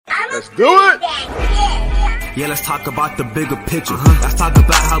Let's do it. Yeah, let's talk about the bigger picture. Let's talk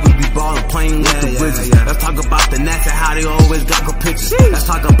about how we be ballin', playing with the Wizards. Let's talk about the Nats and how they always got good pictures. Let's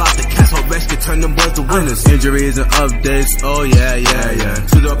talk about the cats who rescue, turn them boys to winners. Injuries and updates, oh yeah.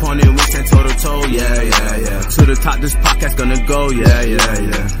 To the opponent, we stand toe to toe, yeah. To the top, this podcast gonna go, yeah.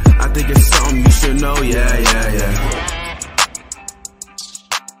 I think it's something you should know, yeah.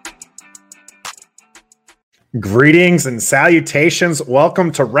 Greetings and salutations.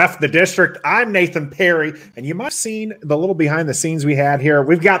 Welcome to Ref the District. I'm Nathan Perry, and you might have seen the little behind the scenes we had here.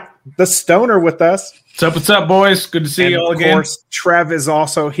 We've got the Stoner with us. What's up, boys? Good to see you all again. Of course, Trev is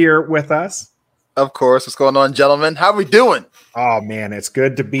also here with us. Of course. What's going on, gentlemen? How we doing? Oh, man, it's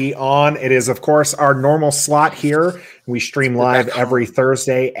good to be on. It is, of course, our normal slot here. We stream live every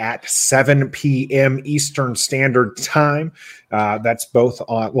Thursday at 7 p.m. Eastern Standard Time. That's both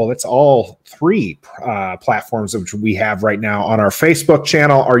on, well, it's all three platforms which we have right now on our Facebook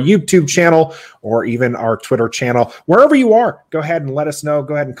channel, our YouTube channel, or even our Twitter channel. Wherever you are, go ahead and let us know.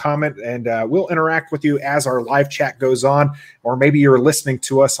 Go ahead and comment, and we'll interact with you as our live chat goes on. Or maybe you're listening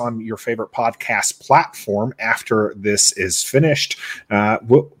to us on your favorite podcast platform after this is finished.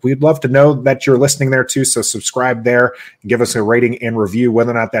 We'd love to know that you're listening there too, so subscribe there and give us a rating and review, whether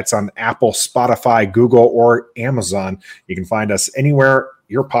or not that's on Apple, Spotify, Google, or Amazon. You can find us anywhere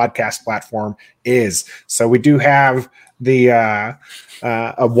your podcast platform is. So we do have a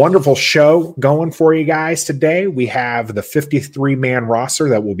wonderful show going for you guys today. We have the 53-man roster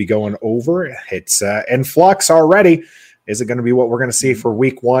that we'll be going over. It's in flux already. Is it going to be what we're going to see for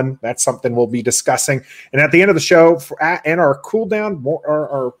week one? That's something we'll be discussing. And at the end of the show, and our cool down,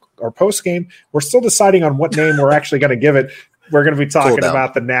 our post game, we're still deciding on what name we're actually going to give it. We're going to be talking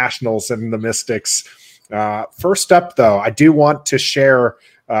about the Nationals and the Mystics. First up, though, I do want to share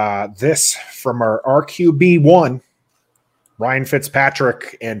this from our RQB1, Ryan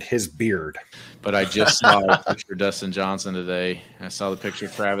Fitzpatrick and his beard. But I just saw a picture of Dustin Johnson today. I saw the picture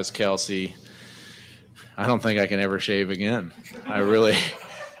of Travis Kelce. I don't think I can ever shave again. I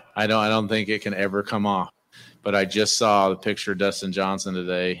don't think it can ever come off. But I just saw the picture of Dustin Johnson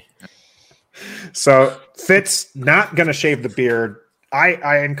today. So Fitz not going to shave the beard.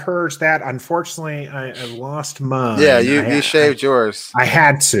 I encourage that. Unfortunately, I lost mine. Yeah, you shaved yours. I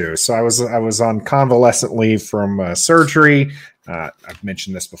had to. So I was on convalescent leave from surgery. I've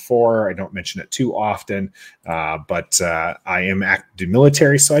mentioned this before. I don't mention it too often, but I am active duty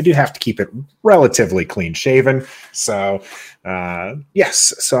military, so I do have to keep it relatively clean shaven. So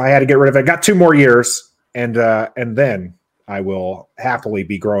yes, so I had to get rid of it. Got 2 more years, and then I will happily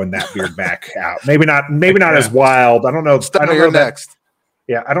be growing that beard back out. Maybe not as wild. I don't know. I don't know next.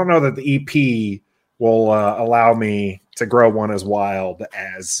 Yeah, I don't know that the EP will allow me to grow one as wild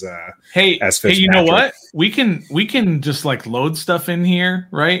as Fitzpatrick. You know what? We can just like load stuff in here,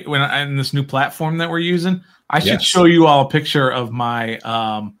 right? In this new platform that we're using, I should show you all a picture of my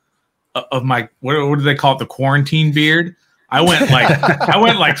what do they call it? The quarantine beard. I went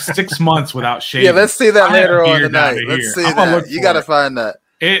like 6 months without shaving. Yeah, let's see that later on tonight. Let's see that. You got to find that.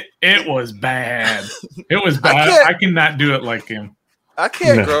 It was bad. It was bad. I cannot do it like him. I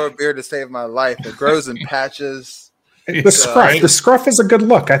can't grow a beard to save my life. It grows in patches. The scruff is a good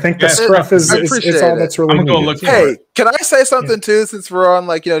look. I think the scruff is all that's really needed. Hey, can I say something too? Since we're on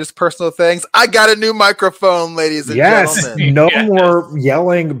just personal things, I got a new microphone, ladies and gentlemen. No more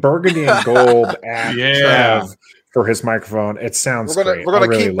yelling burgundy and gold at Trev for his microphone. It sounds great. We're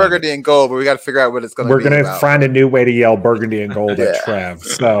gonna keep burgundy and gold, but we got to figure out what it's going to be. We're going to find a new way to yell burgundy and gold at Trev.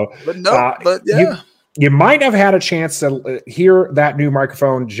 So, You might have had a chance to hear that new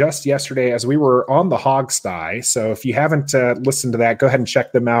microphone just yesterday as we were on the Hogsty. So if you haven't listened to that, go ahead and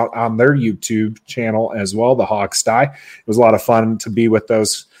check them out on their YouTube channel as well, the Hogsty. It was a lot of fun to be with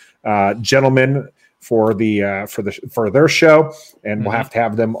those gentlemen for their show, and we'll have to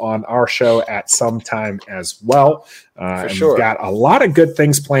have them on our show at some time as well. And we've got a lot of good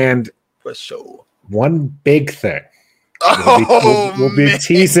things planned. For sure. One big thing. We'll be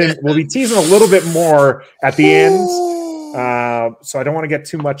teasing a little bit more at the end, so I don't want to get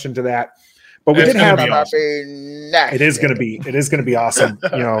too much into that. But we did have it is going to be awesome.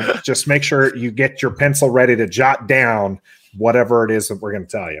 Just make sure you get your pencil ready to jot down whatever it is that we're going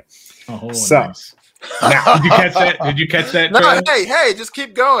to tell you. Nice. Now, did you catch that? No, hey, just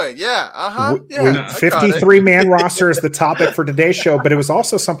keep going. Yeah. 53-man roster is the topic for today's show, but it was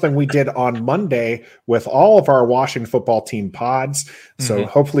also something we did on Monday with all of our Washington football team pods. So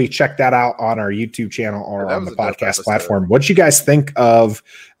hopefully check that out on our YouTube channel or on the podcast platform. What did you guys think of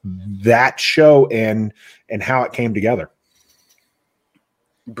that show and how it came together?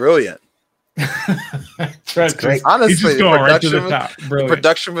 Brilliant. That's great. Honestly, the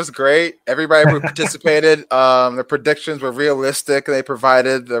production was great. Everybody who participated, the predictions were realistic. They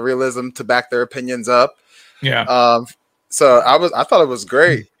provided the realism to back their opinions up. Yeah. So I thought it was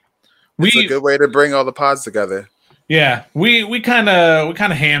great. It's a good way to bring all the pods together. Yeah, we kind of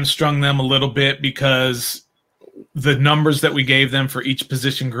hamstrung them a little bit because the numbers that we gave them for each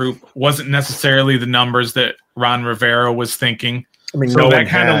position group wasn't necessarily the numbers that Ron Rivera was thinking. I mean, so no one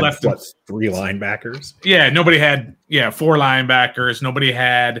had left 3 linebackers. Yeah, nobody had 4 linebackers. Nobody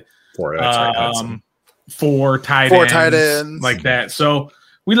had 4 tight ends like that. So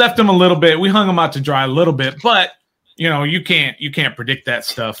we left them a little bit. We hung them out to dry a little bit, but you can't predict that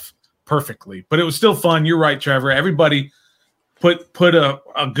stuff perfectly. But it was still fun. You're right, Trevor. Everybody put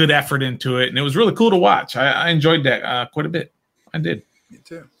a good effort into it, and it was really cool to watch. I enjoyed that quite a bit. I did. Me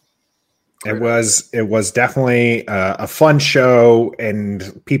too. It was definitely a fun show,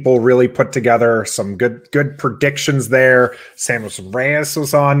 and people really put together some good predictions there. Samuel Reyes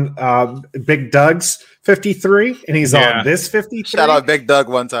was on Big Doug's 53, and he's on this 53. Shout out Big Doug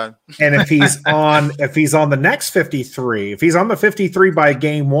one time. And if he's on the next 53, if he's on the 53 by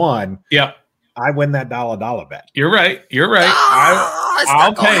game 1, yep, I win that dollar bet. You're right.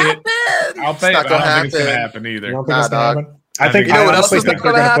 I'll pay it. I'll pay it. I don't think it's going to happen either. You don't think it's going to happen? I honestly think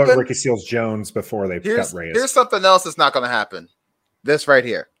they're going to put Ricky Seals-Jones before they cut Reyes. Here's something else that's not going to happen. This right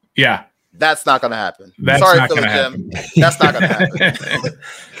here. Yeah. That's not going to happen. Sorry, Philly Jim. That's not going to happen.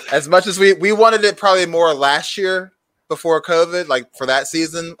 As much as we wanted it probably more last year before COVID, like for that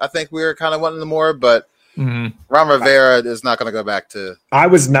season, I think we were kind of wanting more, but Ron Rivera is not going to go back to. I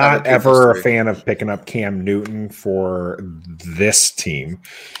was not ever a fan of picking up Cam Newton for this team.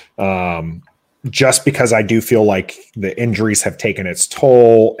 Just because I do feel like the injuries have taken its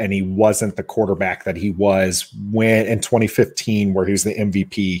toll, and he wasn't the quarterback that he was when in 2015, where he was the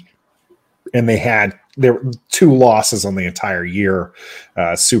MVP, and there were 2 losses on the entire year,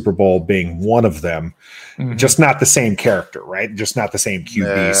 Super Bowl being one of them. Just not the same character, right? Just not the same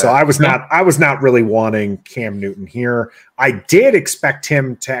QB. So I was not really wanting Cam Newton here. I did expect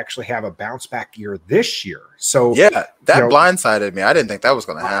him to actually have a bounce back year this year. So that blindsided me. I didn't think that was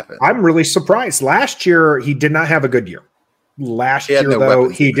going to happen. I'm really surprised. Last year he did not have a good year. Last year, though,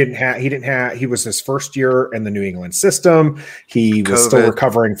 he was his first year in the New England system. He was still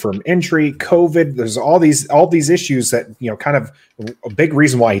recovering from injury, COVID. There's all these issues that, kind of a big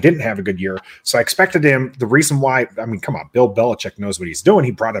reason why he didn't have a good year. So I expected him. The reason why, come on, Bill Belichick knows what he's doing.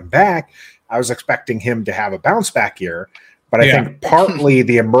 He brought him back. I was expecting him to have a bounce back year, but I think partly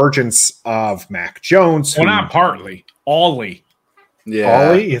the emergence of Mac Jones. Well, not partly, Ollie. Yeah.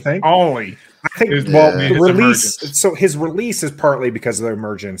 Ollie, you think? Ollie. I think the release. So his release is partly because of the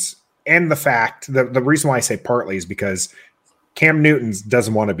emergence, and the fact the reason why I say partly is because Cam Newton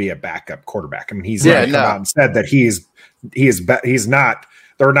doesn't want to be a backup quarterback. I mean, he's come out and said that he's not.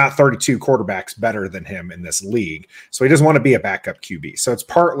 There are not 32 quarterbacks better than him in this league, so he doesn't want to be a backup QB. So it's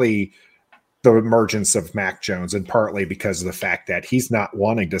partly the emergence of Mac Jones, and partly because of the fact that he's not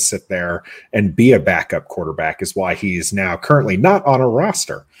wanting to sit there and be a backup quarterback is why he's now currently not on a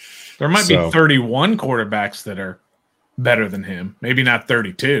roster. There might be 31 quarterbacks that are better than him. Maybe not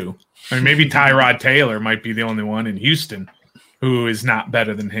 32. I mean, maybe Tyrod Taylor might be the only one in Houston who is not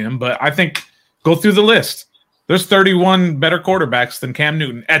better than him. But I think go through the list. There's 31 better quarterbacks than Cam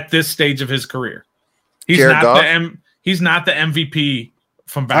Newton at this stage of his career. He's not the MVP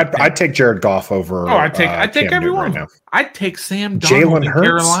from back then. I'd take Jared Goff over. Oh, I'd take everyone. Right, I'd take Sam Darnold in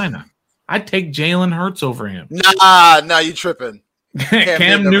Carolina. I'd take Jalen Hurts over him. Nah, you tripping.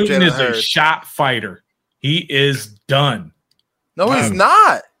 Cam Newton is a shot fighter. He is done. No, he's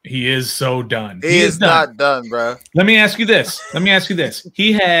not. He is so done. He is not done, bro. Let me ask you this.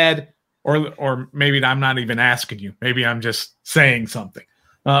 He had, or maybe I'm not even asking you. Maybe I'm just saying something.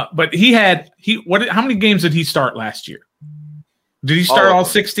 But how many games did he start last year? Did he start all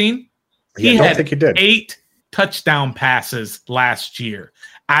 16? Yeah, I don't think he did. 8 touchdown passes last year.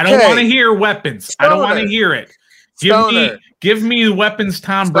 I don't want to hear weapons. I don't want to hear it. Give me the weapons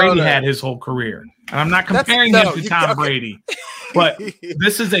Tom Brady had his whole career. And I'm not comparing him to Tom Brady. But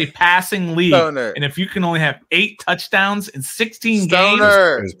this is a passing league. And if you can only have 8 touchdowns in 16 games,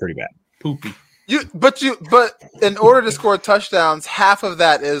 it was pretty bad. Poopy. But in order to score touchdowns, half of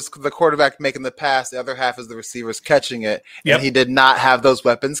that is the quarterback making the pass. The other half is the receivers catching it. Yep. And he did not have those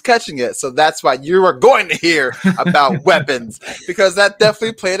weapons catching it. So that's why you are going to hear about weapons, because that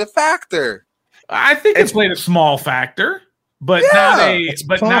definitely played a factor. I think it's played a small factor, but not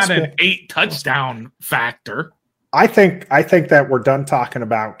an 8 touchdown factor. I think that we're done talking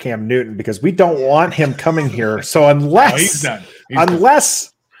about Cam Newton because we don't want him coming here. So unless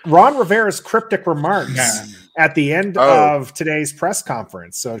Ron Rivera's cryptic remarks at the end of today's press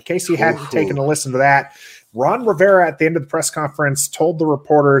conference. So in case you hadn't taken a listen to that, Ron Rivera at the end of the press conference told the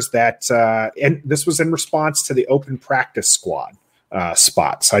reporters that, and this was in response to the open practice squad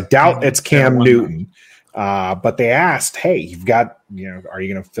spots. I doubt it's Cam Newton. But they asked, hey, you've got, are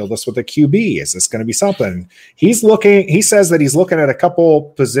you going to fill this with a QB? Is this going to be something? He says that he's looking at a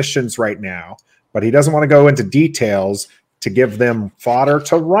couple positions right now, but he doesn't want to go into details to give them fodder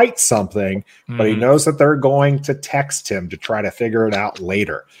to write something, but he knows that they're going to text him to try to figure it out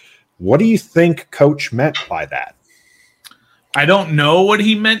later. What do you think Coach meant by that? I don't know what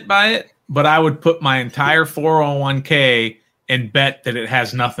he meant by it, but I would put my entire 401k and bet that it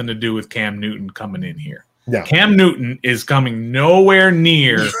has nothing to do with Cam Newton coming in here. Yeah. Cam Newton is coming nowhere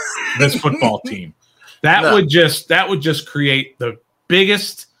near this football team. That would just create the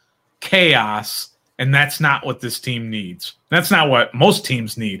biggest chaos, and that's not what this team needs. That's not what most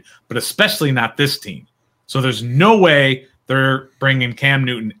teams need, but especially not this team. So there's no way they're bringing Cam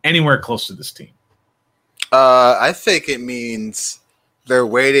Newton anywhere close to this team. I think it means they're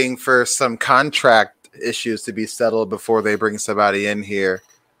waiting for some contract issues to be settled before they bring somebody in here,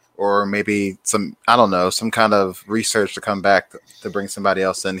 or maybe some kind of research to come back to bring somebody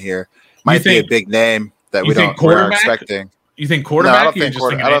else in here. Might be a big name that we're expecting. You think quarterback? No,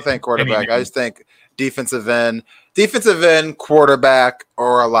 I don't think quarterback. I just think defensive end, quarterback,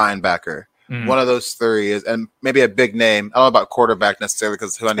 or a linebacker. One of those three is, and maybe a big name. I don't know about quarterback necessarily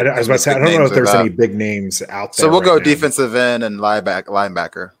because I was about to say I don't know if there's any big names out there. So we'll go defensive end and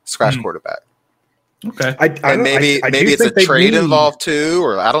linebacker, quarterback. Okay, and maybe it's a trade involved too,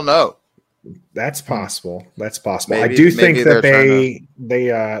 or I don't know. That's possible. Maybe, I do think that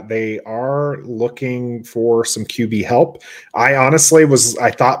they are looking for some QB help. I honestly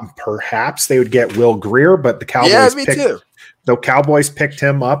I thought perhaps they would get Will Grier, but the Cowboys picked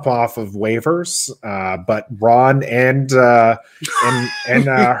him up off of waivers. But Ron and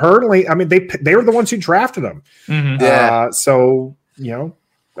Hurley, I mean, they were the ones who drafted him. So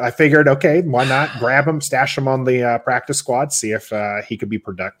I figured, okay, why not grab him, stash him on the practice squad, see if he could be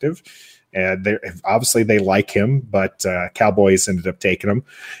productive. And obviously they like him, but Cowboys ended up taking him.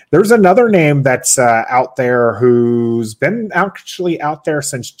 There's another name that's out there who's been actually out there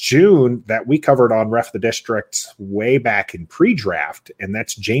since June that we covered on Ref the District way back in pre-draft, and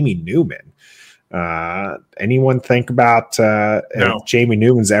that's Jamie Newman. Anyone think about if Jamie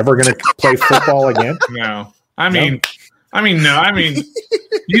Newman's ever going to play football again? No. I mean,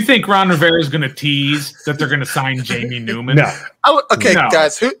 you think Ron Rivera is going to tease that they're going to sign Jamie Newman? No.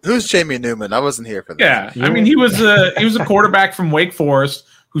 Guys, who's Jamie Newman? I wasn't here for that. Yeah, I mean, he was a quarterback from Wake Forest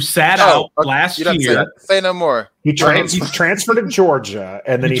who sat out last year. Say no more. He transferred to Georgia,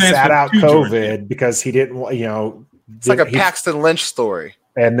 and then he sat out COVID Georgia because he didn't. It's like a Paxton Lynch story.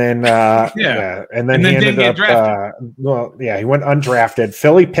 And then, and then he ended up. He went undrafted.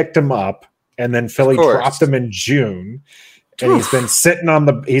 Philly picked him up, and then Philly dropped him in June. And he's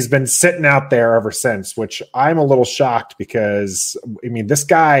been sitting out there ever since, which I'm a little shocked because, I mean, this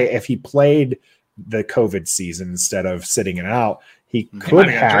guy, if he played the COVID season instead of sitting it out, he could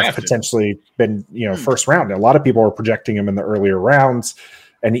have potentially been, first round. A lot of people were projecting him in the earlier rounds,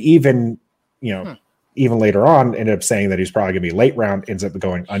 and even later on ended up saying that he's probably going to be late round, ends up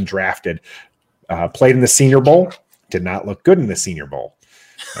going undrafted. Played in the Senior Bowl, did not look good in the Senior Bowl.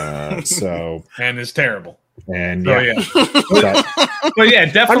 And is terrible. And but yeah,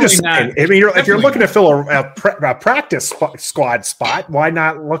 definitely not. I mean, if you're looking to fill a practice squad spot, why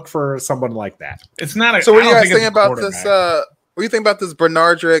not look for someone like that? It's not. So what do you guys think about this? What do you think about this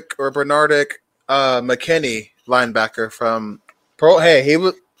Bernardic McKinney linebacker from Pro? Hey, he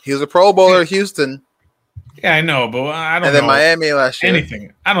was a Pro Bowler at Houston. Yeah, I know, but I don't know. And then Miami last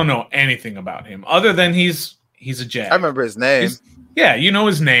year. I don't know anything about him other than he's a Jag. I remember his name. You know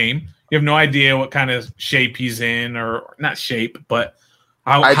his name. You have no idea what kind of shape he's in, or not shape, but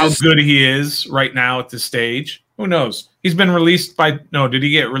how good he is right now at this stage. Who knows? He's been released did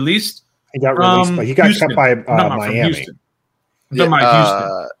he get released? He got released, but he got cut by Miami. Houston.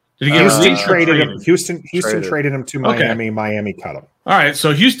 Houston. Did he get released? Houston traded him to Miami. Okay. Miami cut him. All right,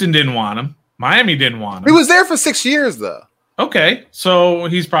 so Houston didn't want him. Miami didn't want him. He was there for 6 years, though. Okay, so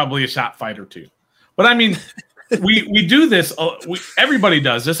he's probably a shot fighter too. But I mean, we do this. Everybody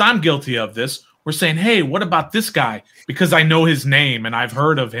does this. I'm guilty of this. We're saying, hey, what about this guy? Because I know his name and I've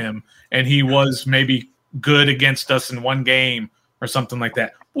heard of him, and he was maybe good against us in one game or something like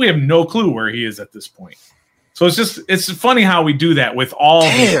that. We have no clue where he is at this point. So it's funny how we do that with all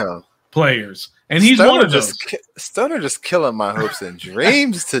the players. And he's one of those. Stoner just killing my hopes and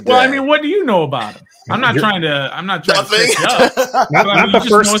dreams today. Well, I mean, what do you know about him? I'm not trying to set you up. Not the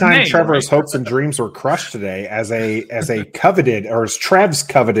first time Trevor's hopes and dreams were crushed today as a coveted, or as Trev's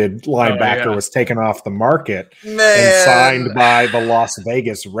coveted linebacker was taken off the market and signed by the Las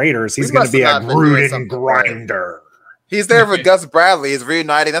Vegas Raiders. He's going to be a Gruden grinder. He's there for Gus Bradley. He's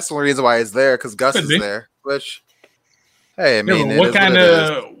reuniting. That's the only reason why he's there, because Gus is there. Which, hey, I mean, what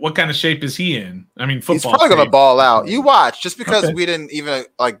kind of shape is he in? I mean, football. He's probably going to ball out. You watch, just because we didn't even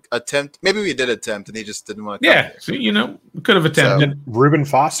attempt. Maybe we did attempt, and he just didn't want to. Yeah, so we could have attempted. So, Reuben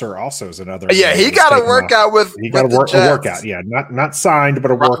Foster also is another. Yeah, he got a workout with. He got a workout. Yeah, not signed, but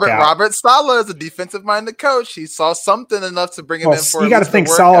a workout. Robert Saleh is a defensive-minded coach. He saw something enough to bring him in for. You got to think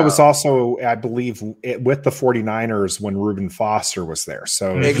Saleh was also, I believe, with the 49ers when Reuben Foster was there.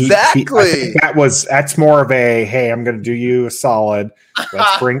 So exactly, that's more of a, hey, I'm going to do you a solid.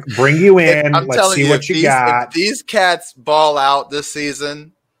 Let's bring you in. Let's see what you got. If these cats ball out this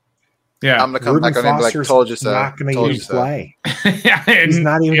season, yeah, I'm gonna come back on and be like, "Told you so." Not going to even play. He's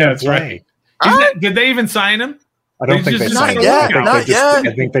not even going to play. Right. Did they even sign him? I don't think they signed him. Not yet.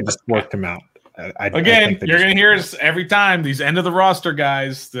 I think they just worked him out. Again, you're going to hear us every time. These end of the roster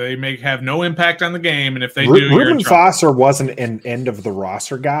guys, they may have no impact on the game, and if they do, Reuben Foster wasn't an end of the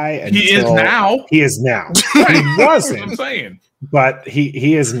roster guy. He is now. He is now. He wasn't. I'm saying, but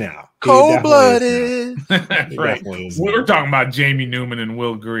he is now. Cold-blooded. Right. We're talking about Jamie Newman and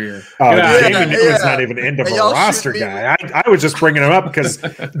Will Greer. Jamie Newman's not even end of a roster guy. I was just bringing him up because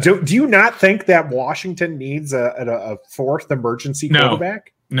do you not think that Washington needs a fourth emergency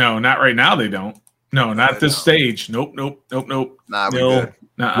quarterback? No, not right now. They don't. No, not at this stage. Nope. Nah, we're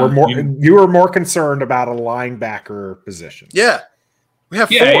good. You were more concerned about a linebacker position. Yeah, we have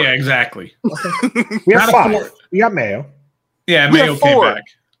 4. Yeah, exactly. We have 5. We got Mayo. Yeah, Mayo came back.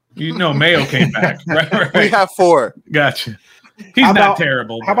 Mayo came back. Right. We have 4. Gotcha. He's not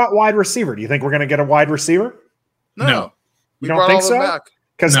terrible. How about wide receiver? Do you think we're going to get a wide receiver? No. You don't think so?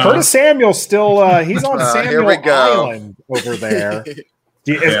 Because Curtis Samuel's still he's on Samuel Island over there.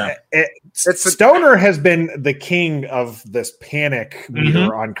 Stoner has been the king of this panic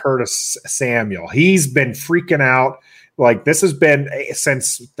meter on Curtis Samuel. He's been freaking out. Like, this has been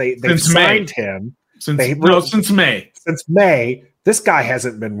since they signed him. Since May. Since May, this guy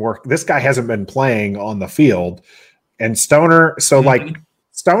hasn't been playing on the field. And Stoner,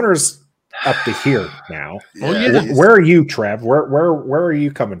 Stoner's up to here now. Yeah, where are you, Trev? Where are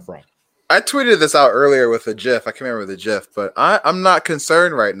you coming from? I tweeted this out earlier with a GIF. I can't remember the GIF, but I'm not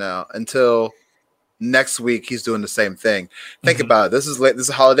concerned right now until next week. He's doing the same thing. Think about it. This is late. This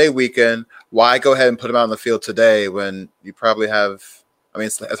is a holiday weekend. Why go ahead and put him out on the field today when you probably have? I mean,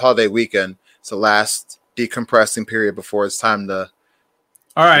 it's holiday weekend. It's the last decompressing period before it's time to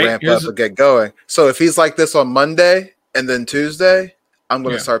ramp up and get going. So if he's like this on Monday and then Tuesday, I'm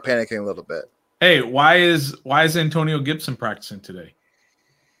going to start panicking a little bit. Hey, why is Antonio Gibson practicing today?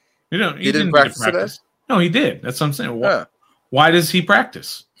 He didn't practice today? No, he did. That's what I'm saying. Why does he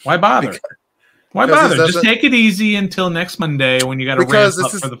practice? Why bother? Why bother? Just take it easy until next Monday when you got to ramp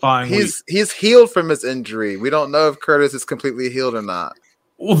up for the following week. He's healed from his injury. We don't know if Curtis is completely healed or not.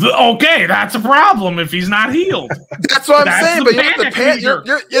 Well, okay, that's a problem if he's not healed. That's what I'm saying. But you have to panic. No.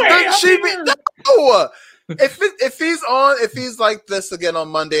 If he's like this again on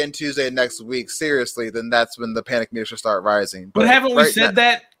Monday and Tuesday next week, seriously, then that's when the panic meter should start rising. But haven't we said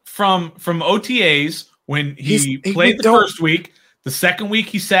that from OTAs when he played the first week? The second week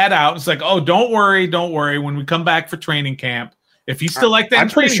he sat out. It's like, oh, don't worry. When we come back for training camp, if he's still like that, I'm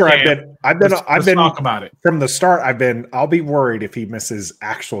pretty sure I've been talk about it from the start. I'll be worried if he misses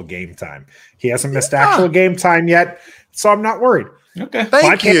actual game time. He hasn't missed actual game time yet, so I'm not worried. Okay,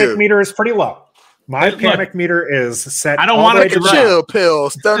 my panic meter is pretty low. My panic meter is set. I don't want to take a chill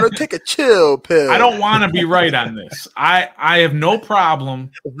pill, Stoner. Take a chill pill. I don't want to be right on this. I have no problem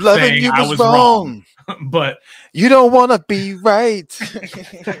saying I was wrong. But you don't want to be right.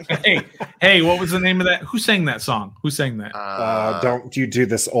 hey, what was the name of that? Who sang that song? Who sang that? Don't you do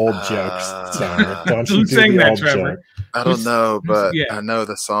this old joke, Stoner. Don't you do sang the that, old Trevor? joke. I don't know, but I know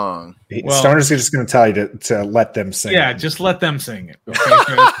the song. Stoner's just going to tell you to let them sing. Yeah, just let them sing it.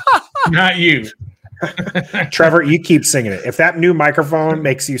 Okay? Not you. Trevor, you keep singing it. If that new microphone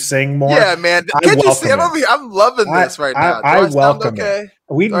makes you sing more, man. Can you see? I'm loving this right now. I welcome it.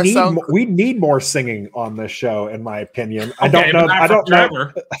 We need more singing on this show, in my opinion. I don't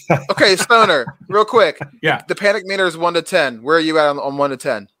know. Okay, Stoner, real quick. Yeah, the panic meter is 1 to 10. Where are you at on 1 to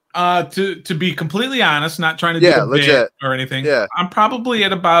 10? To be completely honest, not trying to do a bit or anything. Yeah, I'm probably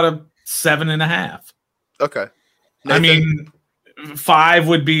at about a 7.5. Okay. Nathan? I mean, 5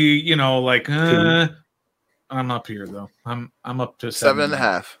 would be, like I'm up here though. I'm up to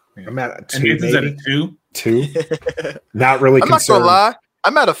 7.5. Yeah. I'm at a 2. And Nathan's at a 2. 2. Not really I'm concerned. not gonna lie.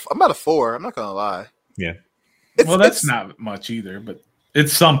 I'm at a 4. I'm not gonna lie. Yeah. That's not much either, but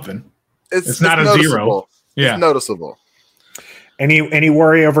it's something. It's not a noticeable. 0. Yeah. It's noticeable. Any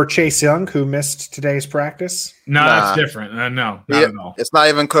worry over Chase Young, who missed today's practice? No, that's different. No, not at all. It's not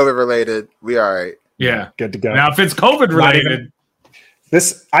even COVID related. We all right. Yeah. Good to go. Now, if it's COVID related,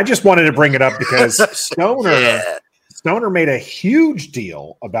 I just wanted to bring it up because Stoner made a huge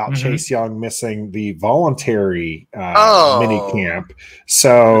deal about Chase Young missing the voluntary mini camp.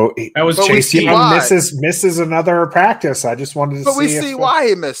 So that was Chase Young misses another practice. I just wanted to see. But we see why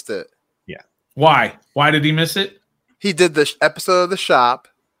he missed it. Yeah. Why? Why did he miss it? He did the episode of The Shop.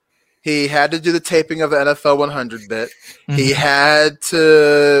 He had to do the taping of the NFL 100 bit. He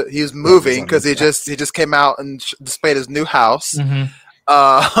was moving because he just came out and displayed his new house.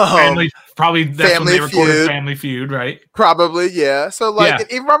 Probably that's when they recorded Family Feud, right? Probably, yeah. So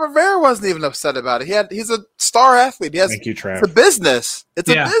even Robert Rivera wasn't even upset about it. He's a star athlete. Thank you, Trav. It's a business. It's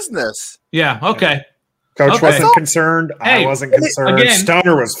a business. Yeah. Okay. Coach wasn't concerned. I wasn't concerned. Again,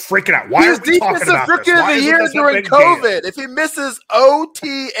 Stoner was freaking out. Why are we talking about this? Defensive Rookie of the Year during COVID. If he misses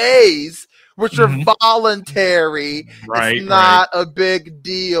OTAs, which are voluntary, it's not a big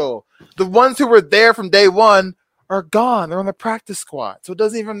deal. The ones who were there from day one are gone. They're on the practice squad, so it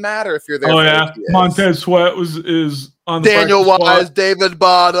doesn't even matter if you're there. Oh yeah, Montez Sweat is on the Daniel Wise, squad. David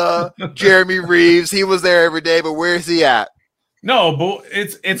Bada, Jeremy Reeves. He was there every day, but where is he at? No, but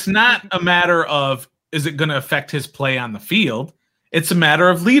it's not a matter of is it going to affect his play on the field. It's a matter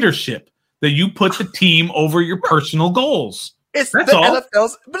of leadership that you put the team over your personal goals. That's the all.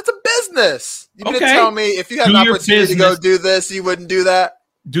 NFL's, but it's a business. You mean to tell me if you had an opportunity to go do this, you wouldn't do that?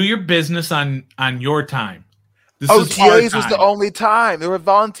 Do your business on your time. OTAs was the only time. They were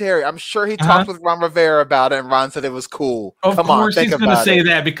voluntary. I'm sure he talked with Ron Rivera about it, and Ron said it was cool. Of course he's going to say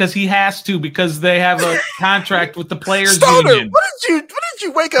that because he has to, because they have a contract with the players Stoner, union. What did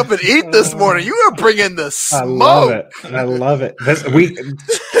you wake up and eat this morning? You were bringing the smoke. I love it.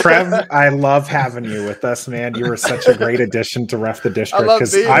 Trev, I love having you with us, man. You were such a great addition to Ref the District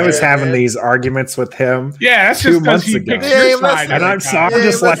because I was having these arguments with him. Yeah, that's 2 months ago. And I'm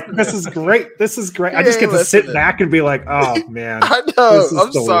just like, this is great. This is great. I just get to sit back and be like, oh man, I know.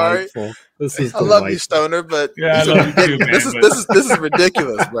 I'm delightful. Sorry. This is. I love you, Stoner, but I love you too, man, this is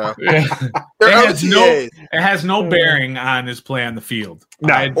ridiculous, bro. It has no bearing on his play on the field,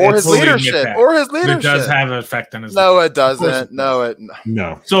 or his leadership. It does have an effect on his. No, it doesn't.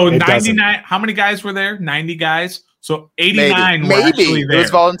 No. So 99. How many guys were there? 90 guys. So 89 were actually there. It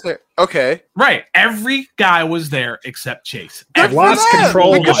was voluntary. Okay. Right. Every guy was there except Chase. We've lost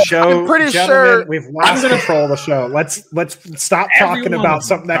control of the show. I'm pretty sure we've lost control of the show. Let's stop talking about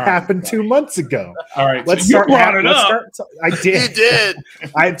something that happened 2 months ago. All right. Let's start. I did. He did.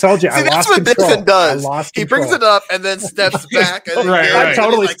 I told you. See, that's what Dixon does. He control. brings it up and then steps back. And I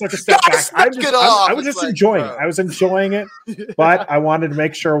totally took a step back. I was just enjoying it. I was enjoying it, but I wanted to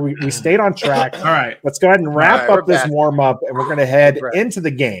make sure we stayed on track. All right. Let's go ahead and wrap up this warm up, and we're going to head into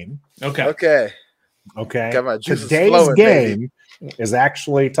the game. Okay. Today's game is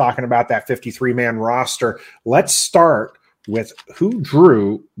actually talking about that 53-man roster. Let's start with who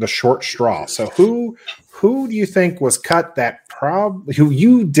drew the short straw. So who do you think was cut who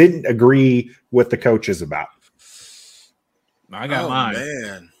you didn't agree with the coaches about? I got mine.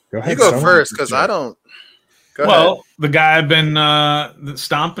 Man. Go ahead. You go first because I don't. Go ahead. The guy I've been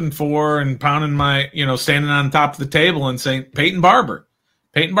stomping for and pounding my, standing on top of the table and saying Peyton Barber.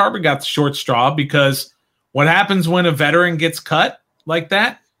 Peyton Barber got the short straw because what happens when a veteran gets cut like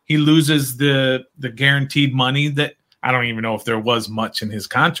that? He loses the guaranteed money that I don't even know if there was much in his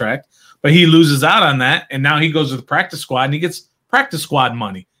contract, but he loses out on that. And now he goes to the practice squad and he gets practice squad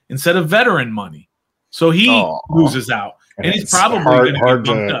money instead of veteran money. So he loses out and he's probably going to get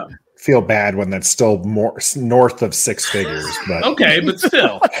bumped up. Feel bad when that's still more north of 6 figures, but okay, but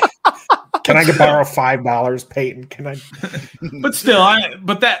still. Can I borrow $5, Peyton? Can I? But still,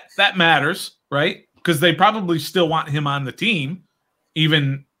 that matters, right? Because they probably still want him on the team,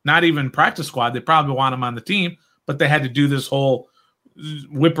 not even practice squad. They probably want him on the team, but they had to do this whole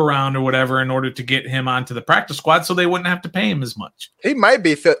whip around or whatever in order to get him onto the practice squad, so they wouldn't have to pay him as much. He might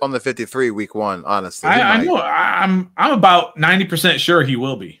be fit on the 53 week one. Honestly, I know. I'm about 90% sure he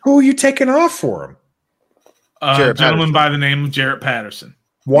will be. Who are you taking off for him? A gentleman by the name of Jarrett Patterson.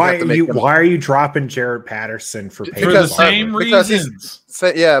 Why are you dropping Jared Patterson for the same reasons?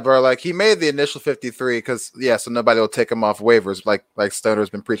 Bro. Like he made the initial 53 because so nobody will take him off waivers like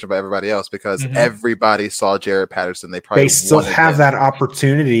Stoner's been preaching about everybody else because everybody saw Jared Patterson. They still have that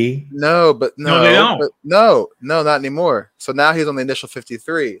opportunity. No, they don't. No, not anymore. So now he's on the initial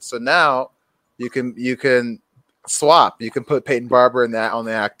 53. So now you can swap. You can put Peyton Barber on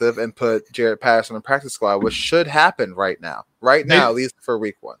the active and put Jared Patterson on the practice squad, which should happen right now, at least for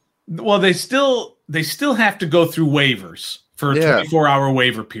week 1. Well, they still have to go through waivers for a 24-hour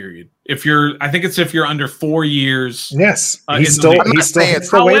waiver period. If you're under 4 years. Yes, he still hits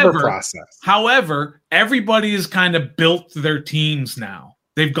the waiver process. However, everybody has kind of built their teams now.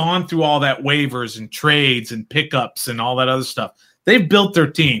 They've gone through all that waivers and trades and pickups and all that other stuff. They've built their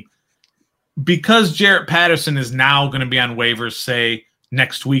team. Because Jarrett Patterson is now going to be on waivers, say,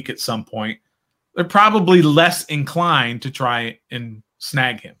 next week at some point, they're probably less inclined to try and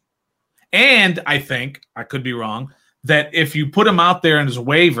snag him. And I think, I could be wrong, that if you put him out there as a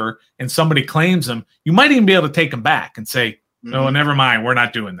waiver and somebody claims him, you might even be able to take him back and say, no, never mind, we're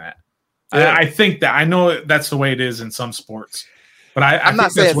not doing that. Yeah. I think that. I know that's the way it is in some sports. But I'm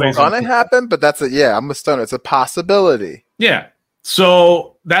not saying it's going to happen, but I'm a Stoner. It's a possibility. Yeah.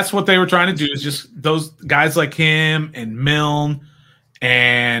 So that's what they were trying to do, is just those guys like him and Milne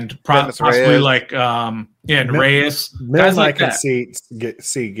and possibly like and Reyes. Milne I can see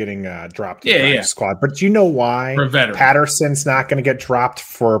getting dropped in the squad. But do you know why Patterson's not going to get dropped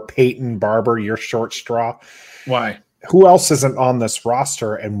for Peyton Barber, your short straw? Why? Who else isn't on this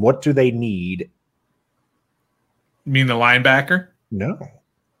roster, and what do they need? You mean the linebacker? No.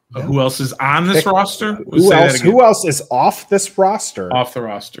 Who else is on this roster? Who else is off this roster? Off the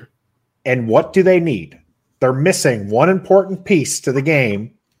roster. And what do they need? They're missing one important piece to the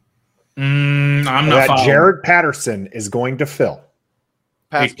game. I'm not following. Jared Patterson is going to fill.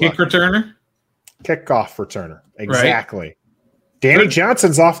 A kick returner? Kickoff returner. Exactly. Right. Danny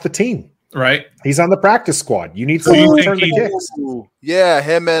Johnson's off the team. Right. He's on the practice squad. You need someone to return the kicks. Yeah,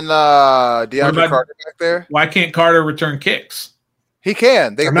 him and DeAndre Carter back there. Why can't Carter return kicks? He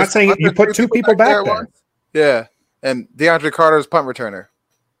can. I'm not saying you put 2 people back there. Yeah, and DeAndre Carter's punt returner.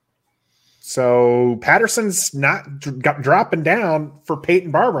 So Patterson's not dropping down for Peyton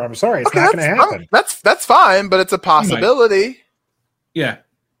Barber. I'm sorry, it's not going to happen. That's fine, but it's a possibility. Yeah,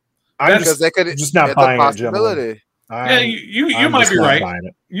 because they could just not buying it, gentlemen. Yeah, you might be right.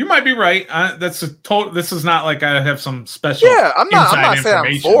 You might be right. That's a total. This is not like I have some special. Yeah, I'm not saying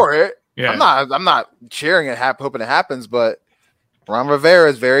I'm for it. Yeah, I'm not cheering it, hoping it happens, but Ron Rivera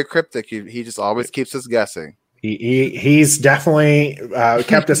is very cryptic. He just always keeps us guessing. He's definitely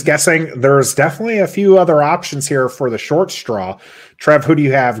kept us guessing. There's definitely a few other options here for the short straw. Trev, who do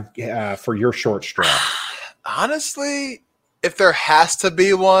you have for your short straw? Honestly, if there has to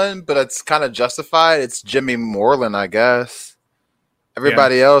be one, but it's kind of justified, it's Jimmy Moreland, I guess.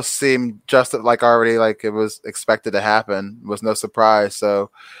 Everybody else seemed just like it was expected to happen. It was no surprise.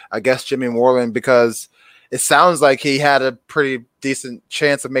 So I guess Jimmy Moreland, because it sounds like he had a pretty decent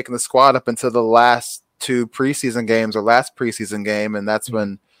chance of making the squad up until the last 2 preseason games or last preseason game, and that's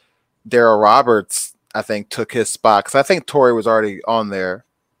when Darryl Roberts, I think, took his spot. Because I think Torrey was already on there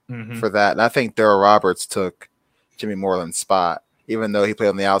for that, and I think Darryl Roberts took Jimmy Moreland's spot, even though he played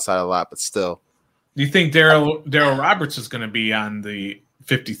on the outside a lot, but still. Do you think Darryl Roberts is going to be on the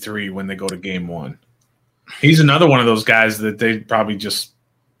 53 when they go to game 1? He's another one of those guys that they probably just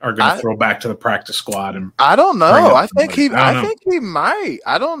are going to throw back to the practice squad. And I don't know. I think he might.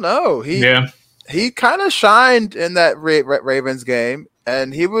 I don't know. He kind of shined in that Ravens game,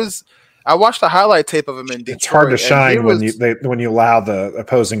 and he was. I watched the highlight tape of him in Detroit. It's hard to shine when you allow the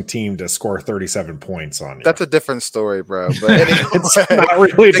opposing team to score 37 points on you. That's a different story, bro. But anyway, it's not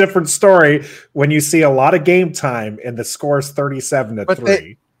really a different story when you see a lot of game time and the score is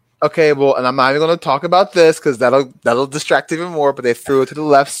 37-3. Okay, well, and I'm not even going to talk about this because that'll distract even more. But they threw it to the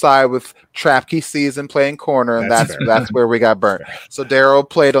left side with Trapke season playing corner, and that's where we got burnt. So Darryl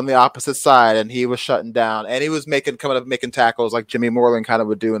played on the opposite side, and he was shutting down, and he was making tackles like Jimmy Moreland kind of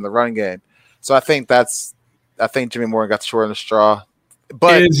would do in the run game. So I think Jimmy Moreland got the short end of the straw,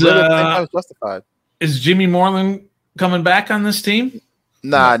 but I was justified. Is Jimmy Moreland coming back on this team?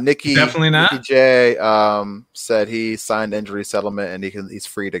 Nah, Nicky definitely not. Nicky J said he signed injury settlement and he's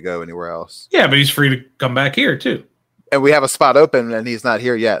free to go anywhere else. Yeah, but he's free to come back here too. And we have a spot open, and he's not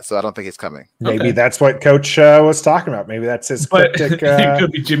here yet, so I don't think he's coming. Maybe that's what Coach was talking about. Maybe that's his cryptic. It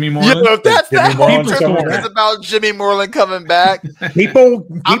could be Jimmy Moreland. It's about Jimmy Moreland coming back. People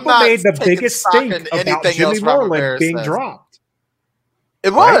made the biggest stink about Jimmy Moreland being dropped.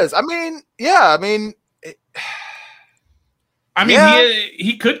 It was. Right? I mean, I mean,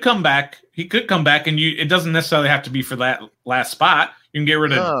 he could come back. He could come back, and it doesn't necessarily have to be for that last spot. You can get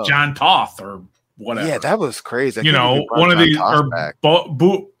rid of John Toth or whatever. Yeah, that was crazy. One of these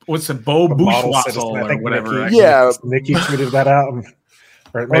what's the Bo Bushwassel or whatever. Nikki tweeted that out.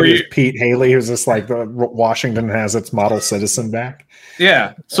 Or maybe it was Pete Haley, who's just like Washington has its model citizen back.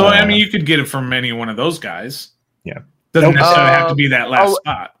 Yeah. So, I mean, you could get it from any one of those guys. Yeah. Doesn't necessarily have to be that last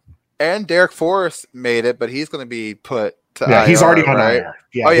spot. And Derek Forrest made it, but he's going to be put to IR. He's already on IR.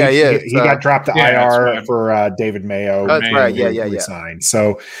 Yeah, he got dropped to IR for David Mayo. That's right. Yeah. Resigned.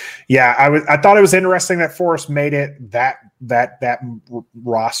 So, I thought it was interesting that Forrest made it. That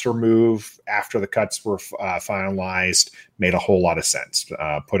roster move after the cuts were finalized made a whole lot of sense.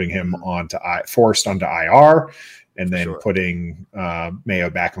 Putting him Forrest onto IR, and then putting Mayo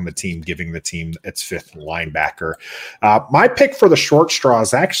back on the team, giving the team its fifth linebacker. My pick for the short straw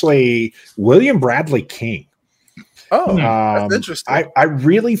is actually William Bradley King. Oh, that's interesting. I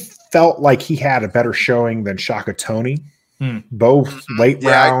really felt like he had a better showing than Shaka Toney. Both late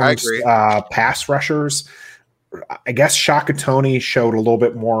rounds pass rushers. I guess Shaka Toney showed a little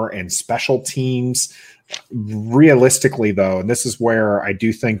bit more in special teams. Realistically, though, and this is where I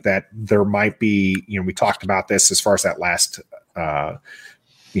do think that there might be, we talked about this as far as that last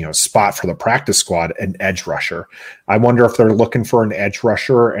spot for the practice squad, an edge rusher. I wonder if they're looking for an edge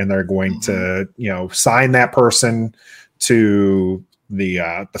rusher and they're going to, sign that person to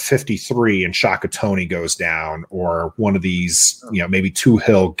the 53 and Shaka Toney goes down, or one of these, maybe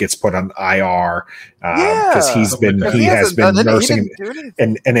Hill gets put on IR because he has been nursing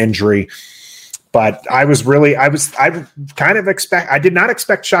an injury. But I did not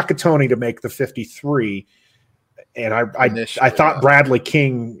expect Shaka Toney to make the 53. And I thought Bradley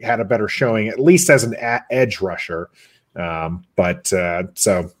King had a better showing, at least as an edge rusher.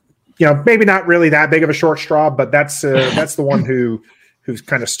 So maybe not really that big of a short straw, but that's the one who's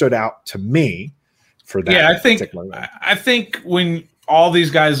kind of stood out to me for that. Yeah, I think when all these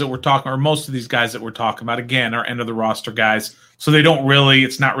guys that we're talking, or most of these guys that we're talking about, again, are end of the roster guys, so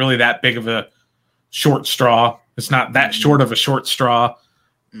it's not really that big of a short straw. It's not that short of a short straw.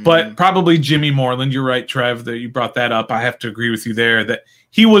 But probably Jimmy Moreland. You're right, Trev, that you brought that up. I have to agree with you there that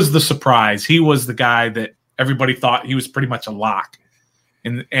he was the surprise. He was the guy that everybody thought he was pretty much a lock,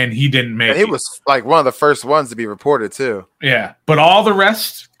 and he didn't make it. He was like one of the first ones to be reported too. Yeah, but all the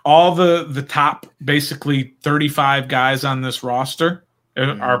rest, all the top basically 35 guys on this roster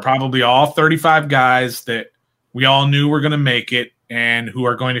are probably all 35 guys that we all knew were going to make it and who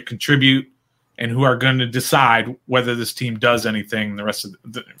are going to contribute and who are going to decide whether this team does anything the rest of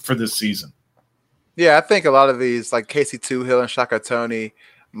for this season. Yeah, I think a lot of these, like Casey Hill and Shaka Toney,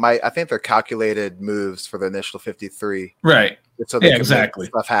 I think they're calculated moves for the initial 53. Right. So they can make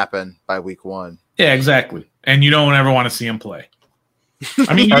stuff happen by week 1. Yeah, exactly. And you don't ever want to see him play.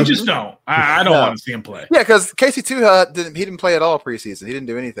 I mean, you just don't. I don't want to see him play. Yeah, because Casey Hill didn't play at all preseason. He didn't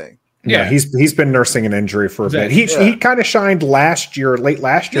do anything. Yeah, he's been nursing an injury for a bit. He kind of shined late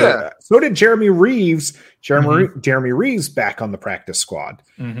last year. Yeah. So did Jeremy Reeves. Jeremy Reeves back on the practice squad,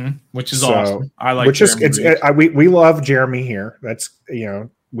 which is awesome. I like. We love Jeremy here. That's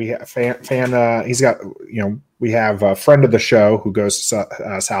we have fan. He's got we have a friend of the show who goes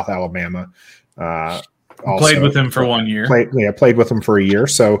to South Alabama. Played with him for 1 year. Played with him for a year.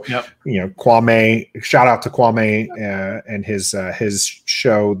 So, Kwame, shout out to Kwame and his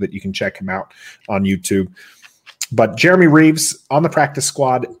show that you can check him out on YouTube. But Jeremy Reeves on the practice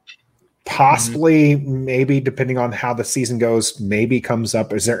squad, possibly, maybe, depending on how the season goes, maybe comes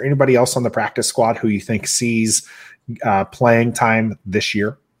up. Is there anybody else on the practice squad who you think sees playing time this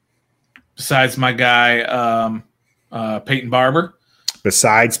year? Besides my guy, Peyton Barber?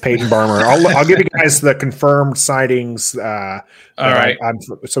 Besides Peyton Barber, I'll give you guys the confirmed sightings. All right.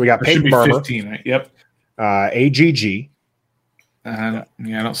 So we got Peyton Barber. 15, right? Yep. AGG. I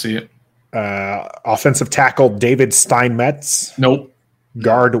don't see it. Offensive tackle David Steinmetz. Nope.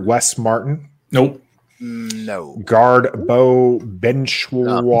 Guard Wes Martin. Nope. No. Guard Bo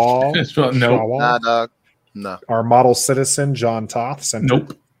Benchwall. Nope. No. Our model citizen John Toth. Center.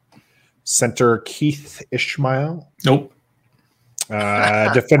 Nope. Center Keith Ishmael. Nope.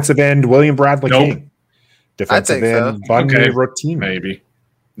 Defensive end William Bradley King. Defensive end Bunny Rotimi. Maybe.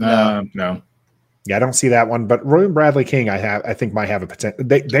 No. Yeah, I don't see that one. But William Bradley King, I think might have a potential.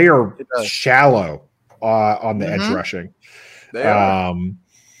 They are shallow on the edge rushing. They are.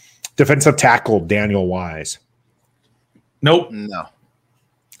 Defensive tackle Daniel Wise. Nope. No.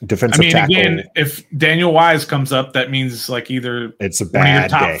 Defensive tackle. Again, if Daniel Wise comes up, that means like either it's a one of your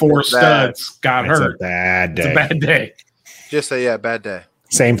top 4 studs got hurt. It's a bad day. It's a bad day. Just say bad day.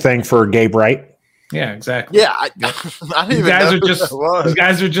 Same thing for Gabe Wright. Yeah, exactly. Yeah, I didn't even know who that was. These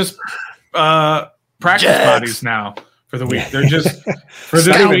guys are just practice bodies now for the week. They're just for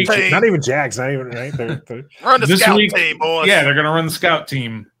this week. Not even Jags. Not even right. Run the scout team, boys. Yeah, they're going to run the scout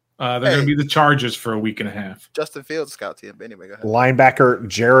team. They're going to be the Chargers for a week and a half. Justin Fields scout team. Anyway, go ahead. Linebacker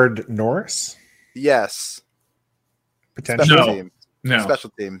Jared Norris. Yes. Potentially. No.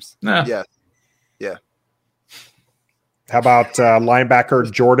 Special teams. No. Yes. Yeah. How about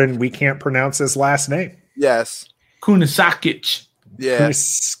linebacker Jordan? We can't pronounce his last name. Yes. Kunisakic. Yeah.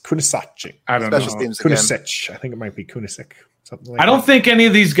 Kunisic. I don't Special know. teams again. Kunisic. I think it might be Kunisic. Something like I don't think any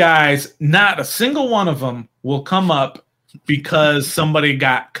of these guys, not a single one of them, will come up because somebody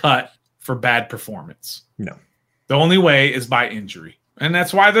got cut for bad performance. No. The only way is by injury. And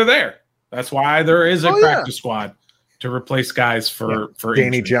that's why they're there. That's why there is a practice squad to replace guys for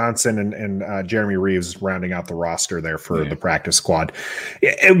Danny injury. Johnson and Jeremy Reeves rounding out the roster there for the practice squad.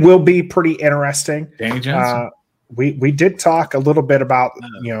 It will be pretty interesting. Danny Johnson. We did talk a little bit about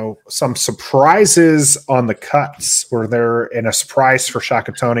some surprises on the cuts. Were there in a surprise for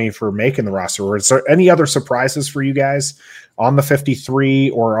Shakatoni for making the roster? Was there any other surprises for you guys on the 53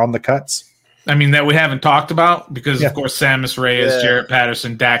 or on the cuts? I mean, that we haven't talked about because, of course, Samus Reyes, Jarrett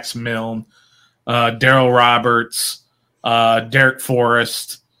Patterson, Dax Milne, Daryl Roberts, Derek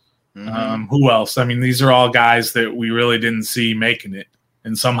Forrest. Who else? I mean, these are all guys that we really didn't see making it,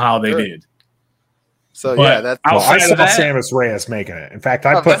 and somehow they did. So But that's. I saw Samus Reyes making it. In fact,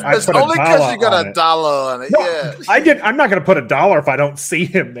 I put only because you got on a it. dollar on it. No, Yeah, I did. I'm not going to put $1 if I don't see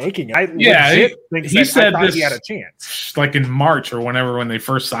him making it. I legit think he said I thought this he had a chance. like in March or whenever when they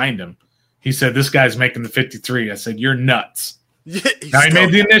first signed him. He said, "This guy's making the 53." I said, "You're nuts." Now he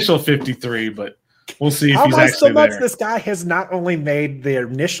made the initial 53, but we'll see if How he's am I so actually much? there. This guy has not only made the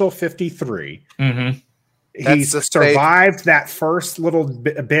initial 53. Mm-hmm. He's survived that first little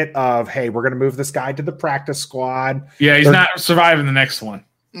bit of, hey, we're going to move this guy to the practice squad. Yeah, he's not surviving the next one.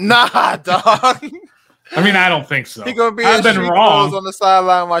 Nah, dog. I mean, I don't think so. He's gonna be I've been wrong on the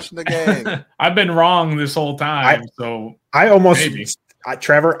sideline watching the game. I've been wrong this whole time. I almost, maybe.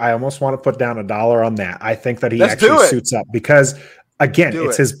 Trevor, I almost want to put down $1 on that. I think that he Let's actually suits up because, again,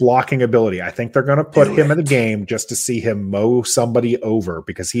 it's his blocking ability. I think they're going to put him in the game just to see him mow somebody over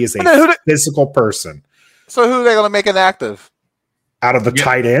because he is a physical person. So who are they going to make inactive? Out of the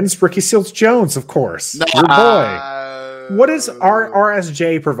tight ends, Ricky Seals-Jones, of course. Your boy. What is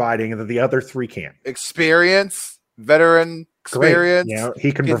RSJ providing that the other three can't? Experience, veteran experience. Great. Yeah,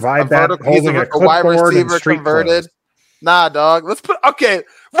 he can provide that holding a wide clipboard and receiver street converted. clothes. Nah, dog. Let's put right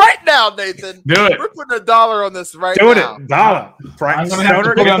now, Nathan. Do it. We're putting $1 on this right Doing now. it. $1. I'm going to have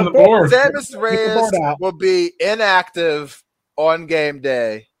to put it on the board. Samus Reyes will be inactive on game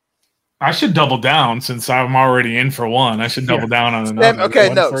day. I should double down since I'm already in for one. I should double down on another.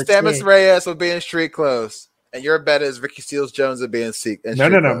 Samus Reyes will be in street clothes, and your bet is Ricky Seals-Jones will be in street.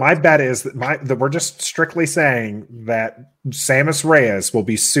 No. My bet is that we're just strictly saying that Samus Reyes will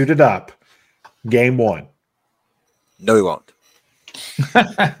be suited up game one. No, he won't.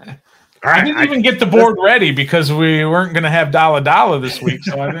 I didn't even get the board ready because we weren't going to have dollar this week.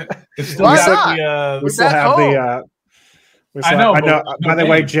 So we still have the. I know. By the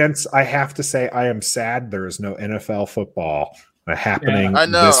way, gents, I have to say I am sad there is no NFL football happening. I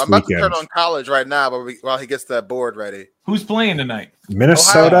know. This I'm about weekend. to turn on college right now, but while he gets that board ready. Who's playing tonight?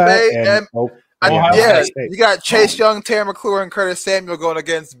 Minnesota and you got Chase Young, Terry McClure, and Curtis Samuel going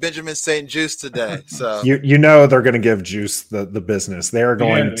against Benjamin St. Juice today. So you know they're going to give Juice the business. They're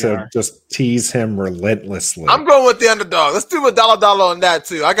going to just tease him relentlessly. I'm going with the underdog. Let's do a dollar on that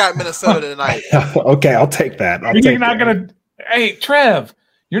too. I got Minnesota tonight. Okay, I'll take that. You're not going to. Hey, Trev,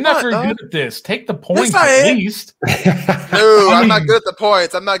 you're not very good at this. Take the points at least. No, I'm not good at the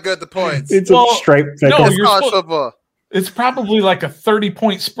points. It's a straight. It's college football. It's probably like a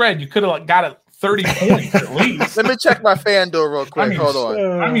 30-point spread. You could have got it 30 points at least. Let me check my FanDuel real quick. Hold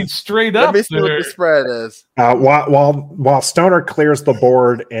on. I mean, straight up. Let me see what the spread is. While Stoner clears the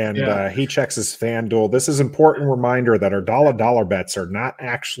board and he checks his FanDuel, this is an important reminder that our dollar bets are not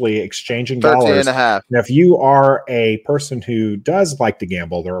actually exchanging dollars. 13.5. Now, if you are a person who does like to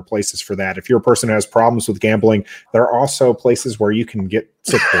gamble, there are places for that. If you're a person who has problems with gambling, there are also places where you can get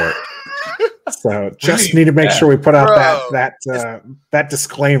support. So just need to make sure we put out that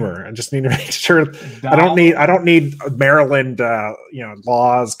disclaimer. I just need to make sure I don't need Maryland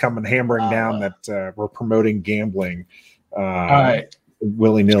laws coming hammering down that we're promoting gambling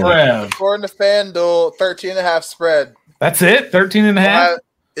willy-nilly. According to FanDuel, 13.5 spread. That's it? 13.5?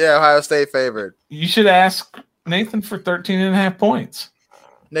 Ohio State favored. You should ask Nathan for 13.5 points.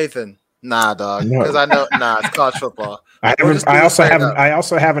 Nathan. Nah, dog. Because I know it's college football. I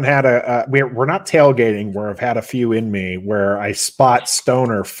also haven't had a. We're not tailgating where I've had a few in me where I spot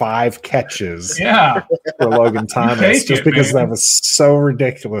Stoner 5 catches. Yeah. For Logan Thomas, just because that was so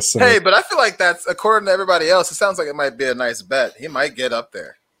ridiculous. Hey, but I feel like that's according to everybody else. It sounds like it might be a nice bet. He might get up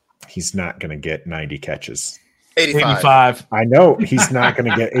there. He's not going to get 90 catches. 85. I know he's not going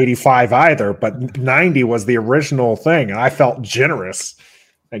to get 85 either, but 90 was the original thing, and I felt generous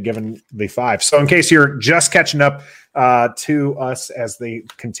at giving the 5. So in case you're just catching up to us as they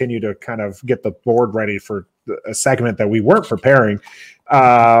continue to kind of get the board ready for a segment that we weren't preparing,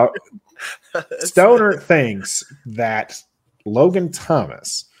 Stoner thinks that Logan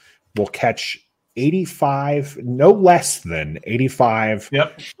Thomas will catch 85, no less than 85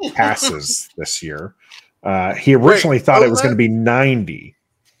 passes this year. He originally thought it was going to be 90.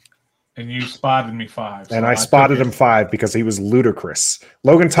 And you spotted me 5. And I spotted him 5 because he was ludicrous.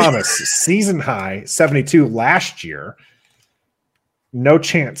 Logan Thomas, season high, 72 last year. No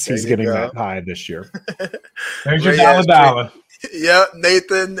chance he's getting that high this year. There's your dollar. Yep,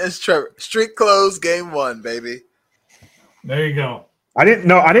 Nathan is Trevor. Street clothes, game 1, baby. There you go. I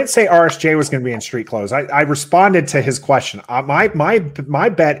didn't say RSJ was going to be in street clothes. I responded to his question. My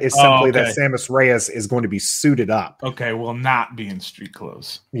bet is simply that Samus Reyes is going to be suited up. Okay, will not be in street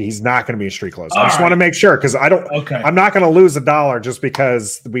clothes. He's not going to be in street clothes. I just want to make sure because I don't. Okay. I'm not going to lose $1 just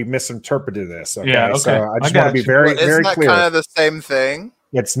because we misinterpreted this. Okay? Yeah. Okay. So I just want to be very clear. Isn't that kind of the same thing?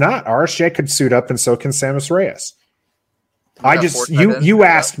 It's not. RSJ could suit up, and so can Samus Reyes. You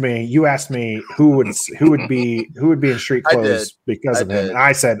asked me who would be in street clothes because of him, and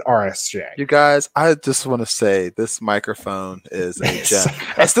I said RSJ. You guys, I just want to say this microphone is a gem.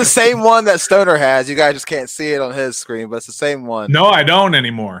 It's the same one that Stoner has. You guys just can't see it on his screen, but it's the same one. No, I don't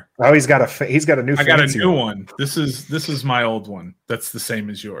anymore. Oh, he's got a new. I got a new one. This is my old one. That's the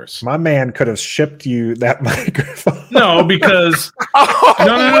same as yours. My man could have shipped you that microphone. No, because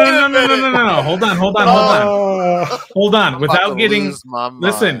no. Hold on. Without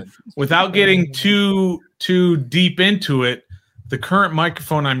getting too deep into it, the current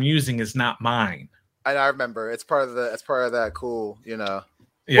microphone I'm using is not mine. I remember. It's part of that cool, Yeah.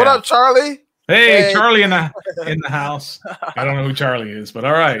 What up, Charlie? Hey, Charlie in the house. I don't know who Charlie is, but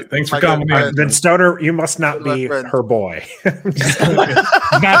all right. Thanks for coming in. Then Stoner, you must not be her boy. He's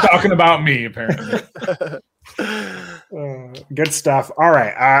not talking about me, apparently. Good stuff. All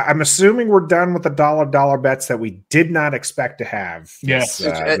right. I'm assuming we're done with the dollar bets that we did not expect to have. Yes.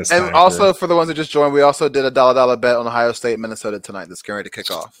 And also for the ones that just joined, we also did a dollar bet on Ohio State, Minnesota tonight. That's getting ready to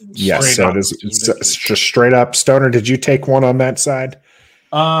kick off. Yes. So it's just straight up. Stoner, did you take one on that side?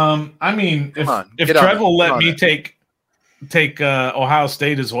 I mean, if Trev will let me take Ohio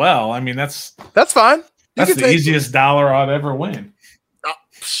State as well, I mean that's fine. That's the easiest dollar I'd ever win.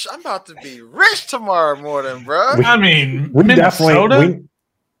 I'm about to be rich tomorrow morning, bro. I mean, we Minnesota.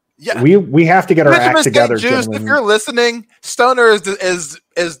 We have to get our act together. Juice, if you're listening, Stoner is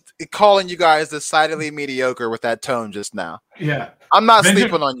calling you guys decidedly mediocre with that tone just now. Yeah, I'm not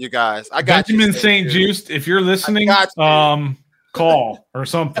sleeping on you guys. I got Benjamin St. Juice. If you're listening, call or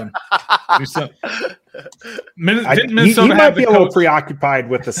something. He might be a little preoccupied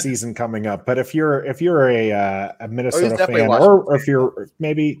with the season coming up, but if you're a Minnesota fan, or if you're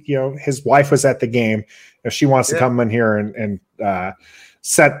maybe his wife was at the game, if she wants to come in here and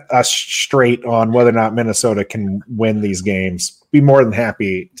set us straight on whether or not Minnesota can win these games, be more than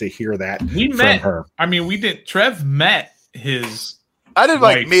happy to hear that from her. I mean, we did. Trev met his. I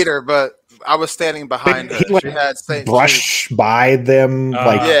didn't meet her, but I was standing behind her. She had brush by them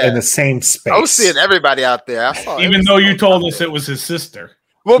in the same space. I was seeing everybody out there. Even though you told us it was his sister.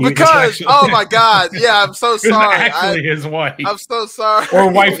 Well, because oh my God, yeah, I'm so sorry. Actually, his wife. I'm so sorry.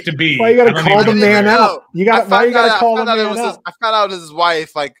 Or wife to be. Why you got to call the man out? You got to call the man out. I found out it was his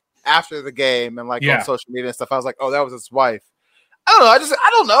wife after the game and on social media and stuff. I was like, oh, that was his wife. I don't know. I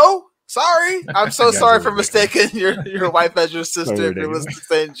don't know. Sorry. I'm so sorry for mistaking your wife as your sister. So if you're listening to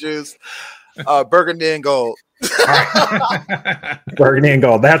St. Juice. Burgundy and gold. Burgundy and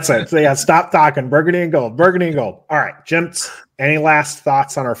gold. That's it. So yeah, stop talking. Burgundy and gold. Burgundy and gold. All right, Jim's. Any last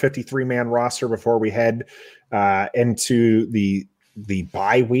thoughts on our 53-man roster before we head into the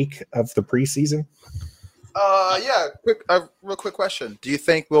bye week of the preseason? Real quick question. Do you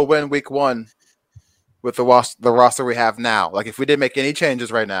think we'll win week 1 with the roster we have now? Like if we didn't make any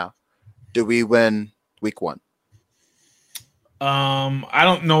changes right now, do we win week 1? I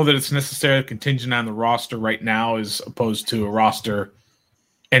don't know that it's necessarily contingent on the roster right now as opposed to a roster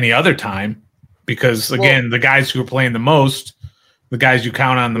any other time, because again, the guys who are playing the most, the guys you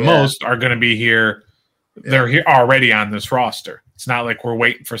count on the most are going to be here. They're here already on this roster. It's not like we're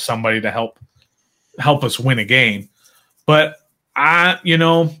waiting for somebody to help us win a game. But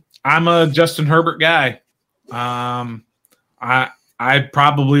I'm a Justin Herbert guy. I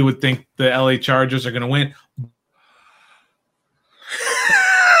probably would think the LA Chargers are going to win.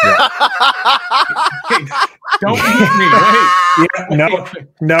 Don't beat me. Wait.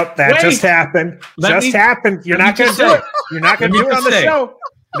 Nope. That just happened. You're not going to do it. You're not going to do it on the show.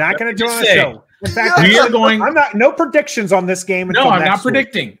 Not going to do it on the show. In fact, I'm not. No predictions on this game. No, I'm not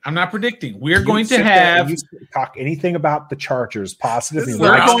predicting. I'm not predicting. We're going to have. You talk anything about the Chargers positive.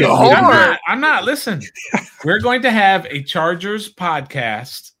 I'm not. Listen, we're going to have a Chargers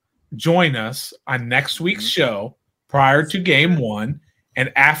podcast join us on next week's show prior to game 1.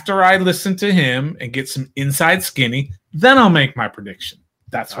 And after I listen to him and get some inside skinny, then I'll make my prediction.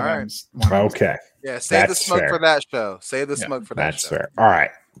 That's what I'm. Okay. Yeah, save the smoke for that show. Save the smoke for that show. That's fair. All right.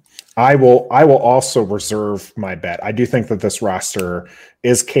 I will also reserve my bet. I do think that this roster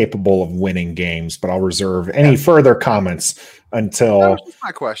is capable of winning games, but I'll reserve any further comments until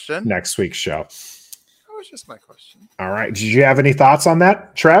my question. Next week's show. That was just my question. All right. Did you have any thoughts on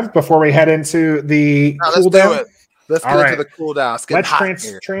that, Trev, before we head into the cool down? Let's get into the cool down. Let's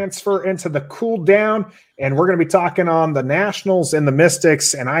transfer into the cool down, and we're going to be talking on the Nationals and the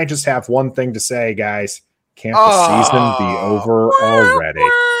Mystics. And I just have one thing to say, guys. Can't the season be over already?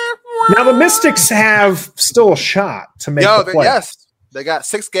 Now the Mystics have still a shot to make the playoffs. Yes, they got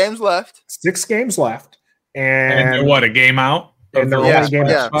 6 games left. 6 games left, and they're what, a game out? And they're only a game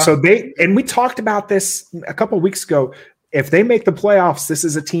out. So we talked about this a couple of weeks ago. If they make the playoffs, this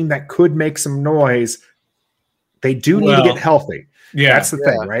is a team that could make some noise. They do need to get healthy. Yeah, that's the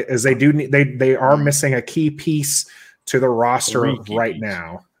thing, right? Is they are missing a key piece to the roster right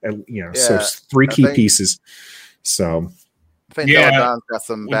now. So 3 key pieces. So I think Deladon's got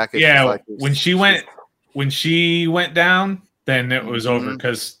some back issues. Yeah, when she went down, then it was over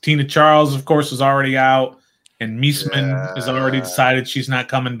because Tina Charles, of course, was already out, and Meisman has already decided she's not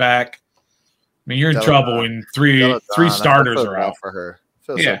coming back. I mean, you're in trouble when three starters are out for her. I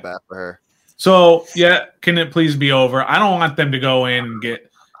feel so bad for her. So can it please be over? I don't want them to go in and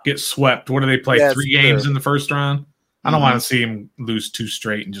get swept. What do they play? 3 games in the first round? I don't want to see them lose 2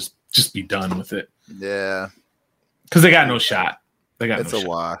 straight and just be done with it. Yeah. Because they got no shot. It's a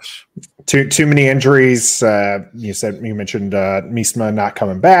wash. Too many injuries. You mentioned Meisma not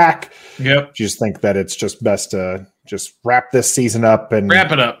coming back. Yep. You just think that it's just best to just wrap this season up and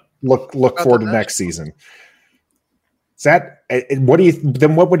wrap it up. Look forward to next season. Is that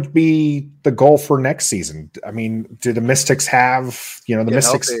what would be the goal for next season? I mean, do the Mystics have the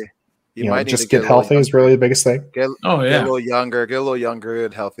Mystics? Healthy. Just get healthy is really the biggest thing. Get a little younger,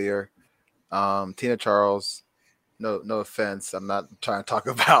 get healthier. Tina Charles, no offense. I'm not trying to talk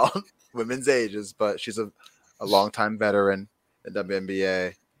about women's ages, but she's a longtime veteran in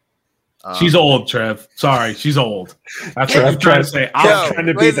WNBA. She's old, Trev. Sorry, she's old. That's what I'm trying to say. I was trying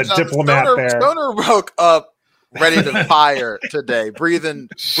to be the diplomat there. Stoner woke up ready to fire today, breathing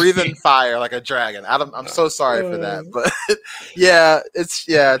fire like a dragon. I'm so sorry for that, but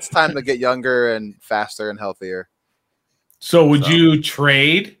it's time to get younger and faster and healthier. So would you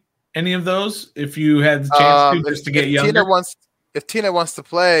trade any of those if you had the chance just to get younger? If Tina wants to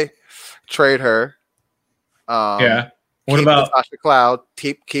play, trade her. What about Tasha Cloud?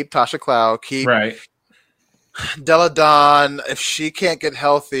 Keep Tasha Cloud. Keep Deladon. If she can't get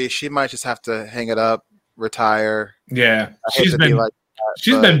healthy, she might just have to hang it up. Retire. Yeah, she's been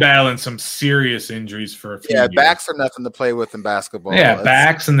battling some serious injuries for a few years. Backs are nothing to play with in basketball. Yeah,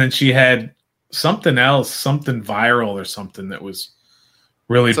 backs, and then she had something else, something viral or something that was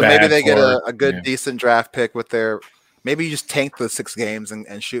really bad. So maybe they get a good, decent draft pick with their. Maybe you just tank the 6 games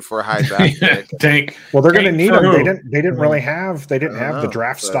and shoot for a high draft pick. Tank. Well, they're going to need them. They didn't really have. They didn't have the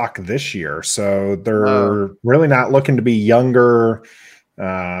draft stock this year, so they're really not looking to be younger.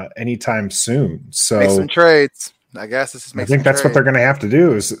 Anytime soon. So make some trades. I guess this is. I think that's what they're going to have to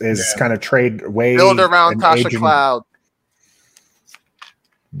do is kind of trade away. Build around Tasha Cloud.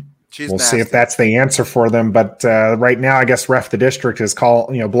 We'll see if that's the answer for them. But right now, I guess Ref the District is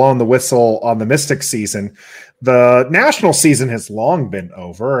blowing the whistle on the Mystic season. The national season has long been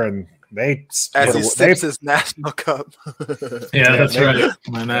over, and they sips his national cup. That's right.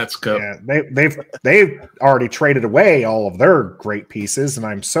 My Nats cup. Yeah, they've already traded away all of their great pieces, and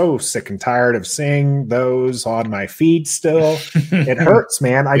I'm so sick and tired of seeing those on my feed. Still, it hurts,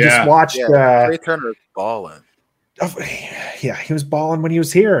 man. I just watched. Trey Turner's balling. Yeah, he was balling when he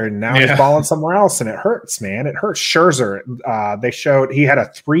was here, and now he's balling somewhere else, and it hurts, man. It hurts. Scherzer. They showed he had a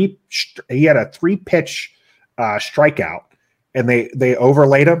 3-pitch strikeout, and they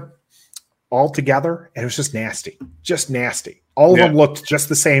overlaid him all together, and it was just nasty All of them looked just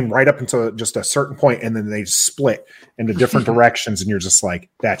the same right up until just a certain point, and then they split into different directions, and you're just like,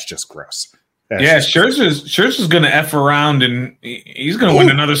 that's just gross. Scherzer's going to F around, and he's going to win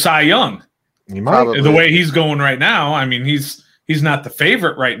another Cy Young. He might. The way he's going right now, I mean, he's not the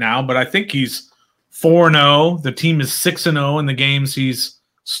favorite right now, but I think he's 4-0. The team is 6-0 in the games he's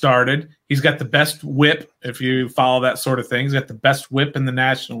started. He's got the best whip, if you follow that sort of thing. He's got the best whip in the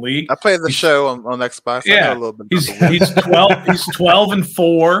National League. I played the show on Xbox. I know a little bit. He's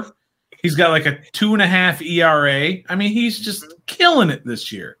 12-4. He's got like a 2.5 ERA. I mean, he's just killing it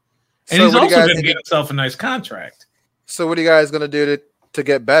this year. And he's also going to get himself a nice contract. So what are you guys going to do to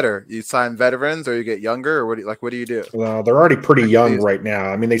get better? You sign veterans, or you get younger, or what do you do? Well, they're already pretty young right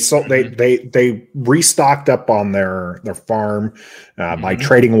now. I mean, they restocked up on their farm by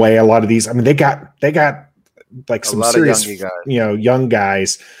trading away a lot of these. I mean, they got like some serious young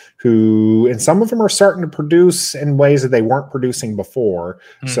guys who, and some of them are starting to produce in ways that they weren't producing before.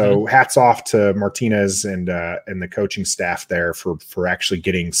 So hats off to Martinez and the coaching staff there for actually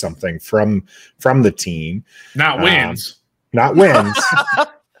getting something from the team. Not wins. Not wins.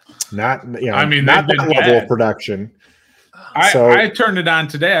 Not I mean, not that level of production. I turned it on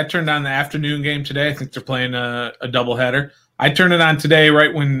today. I turned on the afternoon game today. I think they're playing a doubleheader. I turned it on today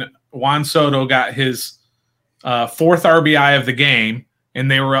right when Juan Soto got his fourth RBI of the game, and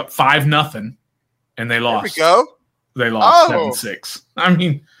they were up 5-0, and they lost. There we go. They lost 7-6. I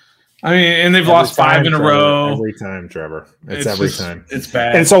mean, and they've lost 5 in a row. Every time, Trevor. It's every time. It's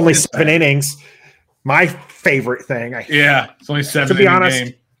bad. And it's only 7 innings. My favorite thing. It's only 7 to be honest,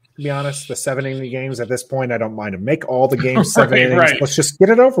 game. To be honest, the 7-inning games at this point, I don't mind them. Make all the games 7 innings. Right. Let's just get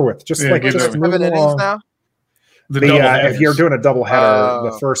it over with. Just move 7 innings along. now. If you're doing a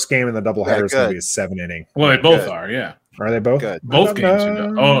doubleheader, the first game in the doubleheader is going to be a 7-inning. Well, they both are. Yeah. Are they both? Good. Both games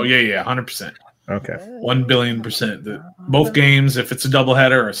are. Oh yeah, 100%. Okay. 1,000,000,000%. Both games, if it's a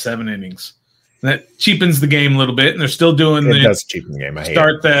doubleheader, are 7 innings. That cheapens the game a little bit, and they're still doing does cheapen the game.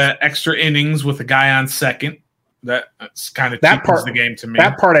 The extra innings with a guy on second. That's kind of cheapens the game to me.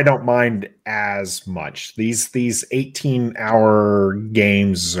 That part I don't mind as much. These 18-hour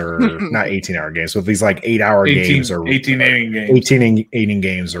games are not 18-hour games, but these like 8-hour games are 18-inning games. 18-inning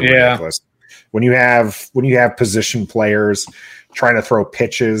games are ridiculous. When you have position players trying to throw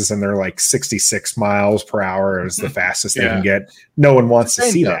pitches and they're like 66 miles per hour is the fastest they can get, no one wants to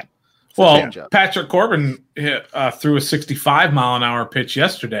see that. Well, Patrick Corbin threw a 65-mile-an-hour pitch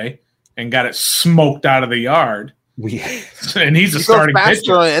yesterday and got it smoked out of the yard. And he's a starting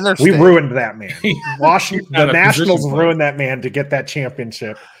pitcher. We ruined that man. The Nationals ruined that man to get that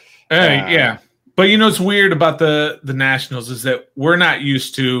championship. Yeah. But what's weird about the Nationals is that we're not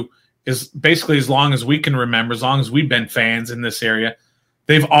used to, is basically as long as we can remember, as long as we've been fans in this area,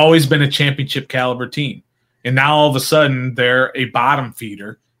 they've always been a championship caliber team. And now all of a sudden they're a bottom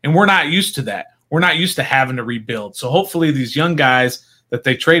feeder. And we're not used to that. We're not used to having to rebuild. So hopefully these young guys that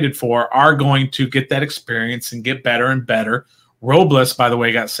they traded for are going to get that experience and get better and better. Robles, by the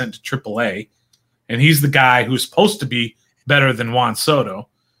way, got sent to AAA. And he's the guy who's supposed to be better than Juan Soto.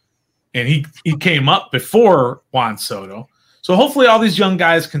 And he came up before Juan Soto. So hopefully all these young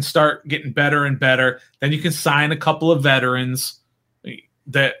guys can start getting better and better. Then you can sign a couple of veterans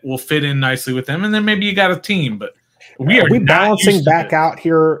that will fit in nicely with them. And then maybe you got a team. But we are balancing back out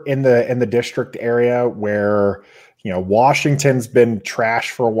here in the district area where Washington's been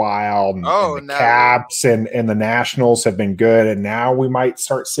trash for a while, and the Caps and the Nationals have been good, and now we might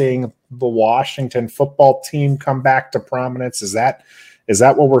start seeing the Washington football team come back to prominence. Is that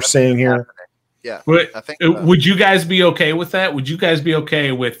what we're seeing here? Yeah, I think. Would you guys be okay with that? Would you guys be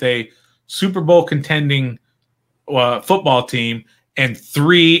okay with a Super Bowl contending football team and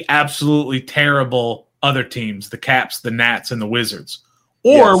 3 absolutely terrible other teams, the Caps, the Nats, and the Wizards?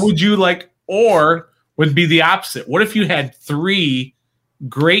 Or would be the opposite? What if you had 3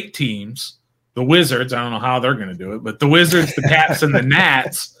 great teams, the Wizards, I don't know how they're going to do it, but the Wizards, the Caps, and the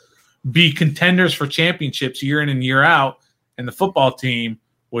Nats be contenders for championships year in and year out, and the football team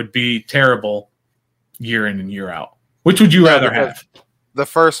would be terrible year in and year out? Which would you rather have? The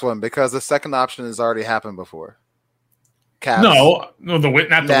first one, because the second option has already happened before. Caps. No, not the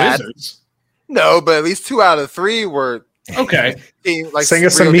Wizards. No, but at least 2 out of 3 were okay. Sing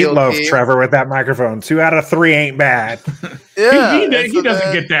us some Meatloaf, Trevor, with that microphone. 2 out of 3 ain't bad. Yeah, he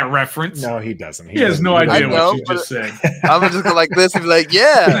doesn't get that reference. No, he doesn't. He has no idea what you just said. I'm just go like this and be like,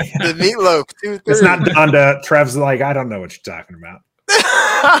 yeah, the Meatloaf 2, 3. It's not Donda. Trev's like, I don't know what you're talking about.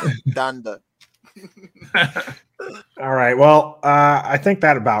 Donda. All right. Well, I think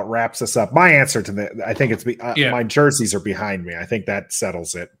that about wraps us up. My answer to that, I think it's my jerseys are behind me. I think that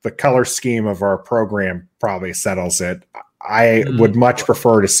settles it. The color scheme of our program probably settles it. I would much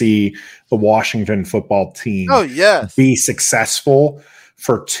prefer to see the Washington football team be successful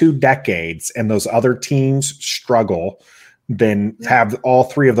for 2 decades and those other teams struggle than have all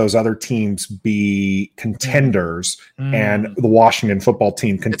 3 of those other teams be contenders and the Washington football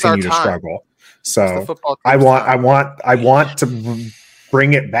team continue to struggle. So I want to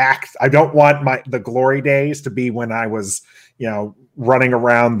bring it back. I don't want the glory days to be when I was, running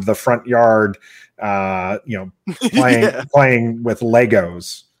around the front yard, playing with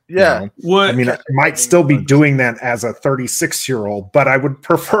Legos. Yeah. I might still be doing that as a 36-year-old, but I would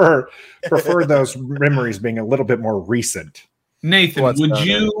prefer those memories being a little bit more recent. Nathan,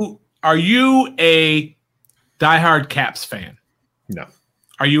 are you a diehard Caps fan? No.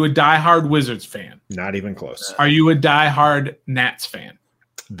 Are you a diehard Wizards fan? Not even close. Are you a diehard Nats fan?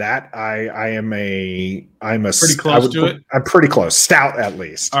 That I'm pretty close to it. I'm pretty close. Stout at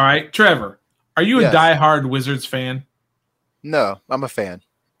least. All right. Trevor, are you a diehard Wizards fan? No, I'm a fan.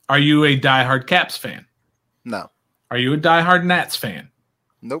 Are you a diehard Caps fan? No. Are you a diehard Nats fan?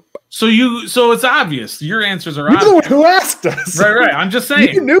 Nope. So it's obvious. Your answers are obvious. You're the one who asked us. Right. I'm just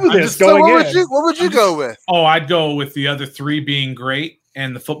saying. You knew this going in. What would you go with? Oh, I'd go with the other 3 being great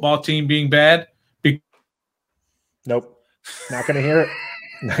and the football team being bad. Nope. Not going to hear it.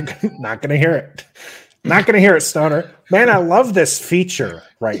 Not going to hear it. Not going to hear it, Stoner. Man, I love this feature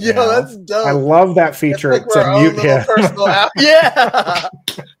now. That's dope. I love that feature to mute him. Yeah.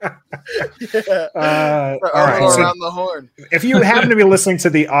 All right. Around the horn. If you happen to be listening to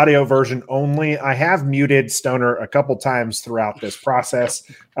the audio version only, I have muted Stoner a couple times throughout this process.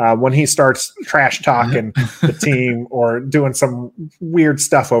 When he starts trash talking the team or doing some weird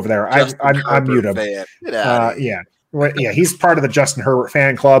stuff over there, I mute him. Yeah, he's part of the Justin Herbert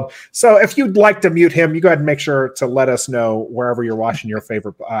fan club. So if you'd like to mute him, you go ahead and make sure to let us know wherever you're watching your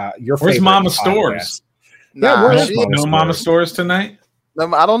favorite. Where's Mama Stores? No Mama Stores tonight.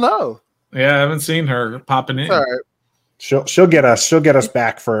 I don't know. Yeah, I haven't seen her popping in. All right. She'll get us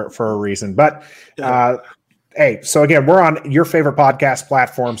back for a reason. But hey, so again, we're on your favorite podcast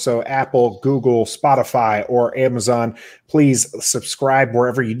platform. So Apple, Google, Spotify, or Amazon. Please subscribe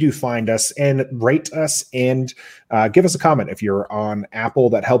wherever you do find us and rate us and give us a comment if you're on Apple.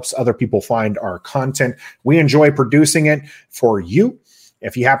 That helps other people find our content. We enjoy producing it for you.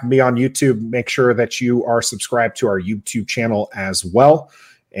 If you happen to be on YouTube, make sure that you are subscribed to our YouTube channel as well.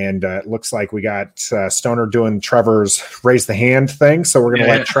 And it looks like we got Stoner doing Trevor's raise the hand thing. So we're going to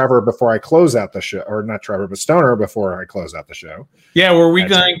let Trevor before I close out the show, or not Trevor, but Stoner before I close out the show. Yeah, were we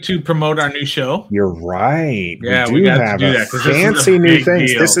going to promote our new show? You're right. Yeah, we got to do that. Fancy new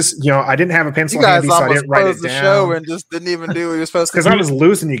things. Deal. This is, I didn't have a pencil handy, so I didn't write it down. The show and just didn't even do what you were supposed to do. Because I was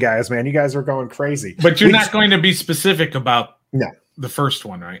losing you guys, man. You guys were going crazy. But you're not going to be specific about the first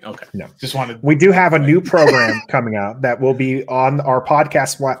one, right? Okay. No. Just wanted. We do have a new program coming out that will be on our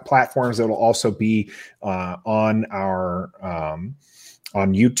podcast platforms. It will also be on our on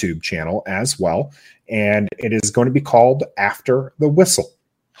YouTube channel as well. And it is going to be called After the Whistle.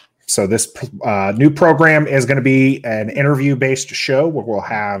 So this new program is going to be an interview-based show where we'll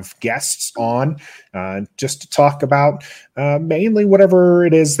have guests on just to talk about mainly whatever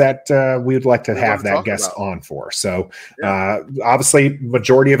it is that we would like to have that guest on for. So obviously,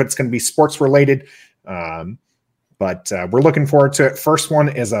 majority of it's going to be sports-related, but we're looking forward to it. First one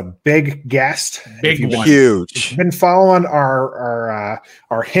is a big guest. Huge. Been following our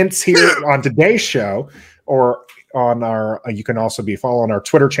hints here on today's show, or on our, you can also be following our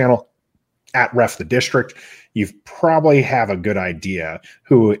Twitter channel at Ref the District. You probably have a good idea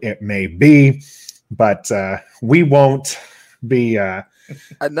who it may be, but we won't be. I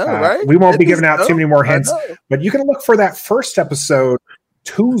know, right? We won't be giving out too many more hints, but you can look for that first episode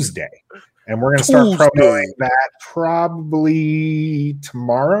Tuesday. And we're going to start promoting that probably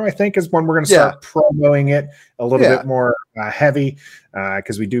tomorrow, I think, is when we're going to start promoting it a little bit more heavy,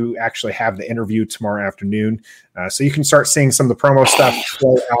 because we do actually have the interview tomorrow afternoon. So you can start seeing some of the promo stuff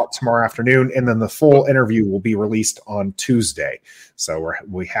go out tomorrow afternoon, and then the full interview will be released on Tuesday. So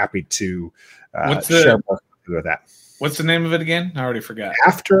we're happy to share more with that. What's the name of it again? I already forgot.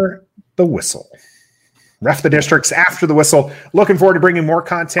 After the Whistle. Ref the Districts After the Whistle. Looking forward to bringing more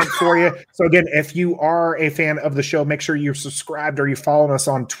content for you. So again, if you are a fan of the show, make sure you're subscribed or you follow us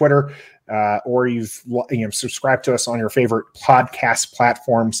on Twitter, or you've subscribed to us on your favorite podcast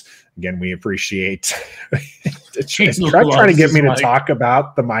platforms. Again, we appreciate trying to get me to talk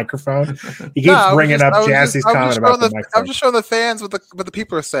about the microphone. He keeps bringing up Jazzy's comment about the microphone. I'm just showing the fans what the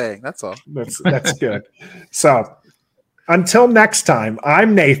people are saying. That's all. That's good. So until next time,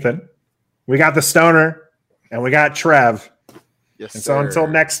 I'm Nathan. We got the Stoner. And we got Trev. Yes, and so until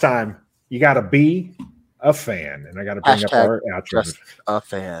next time, you got to be a fan. And I got to bring up our outro. Just a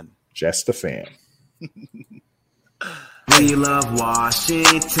fan. Just a fan. We love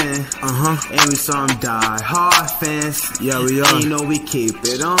Washington, and we some die-hard fans. Yeah, we are. You know we keep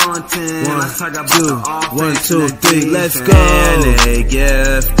it on 10. Let's talk about the offense. 1, 2, 3, let's go. And they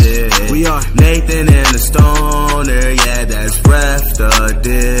gifted. We are Nathan and the Stoner. Yeah, that's Ref the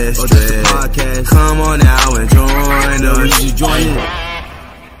District. Podcast. Come on now and join us. You join it.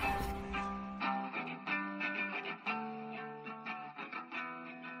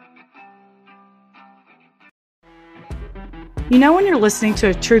 You know when you're listening to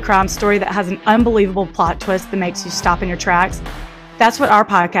a true crime story that has an unbelievable plot twist that makes you stop in your tracks? That's what our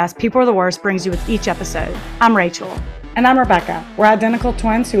podcast, People Are the Worst, brings you with each episode. I'm Rachel. And I'm Rebecca. We're identical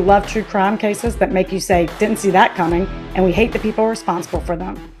twins who love true crime cases that make you say, didn't see that coming, and we hate the people responsible for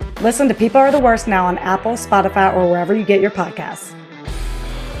them. Listen to People Are the Worst now on Apple, Spotify, or wherever you get your podcasts.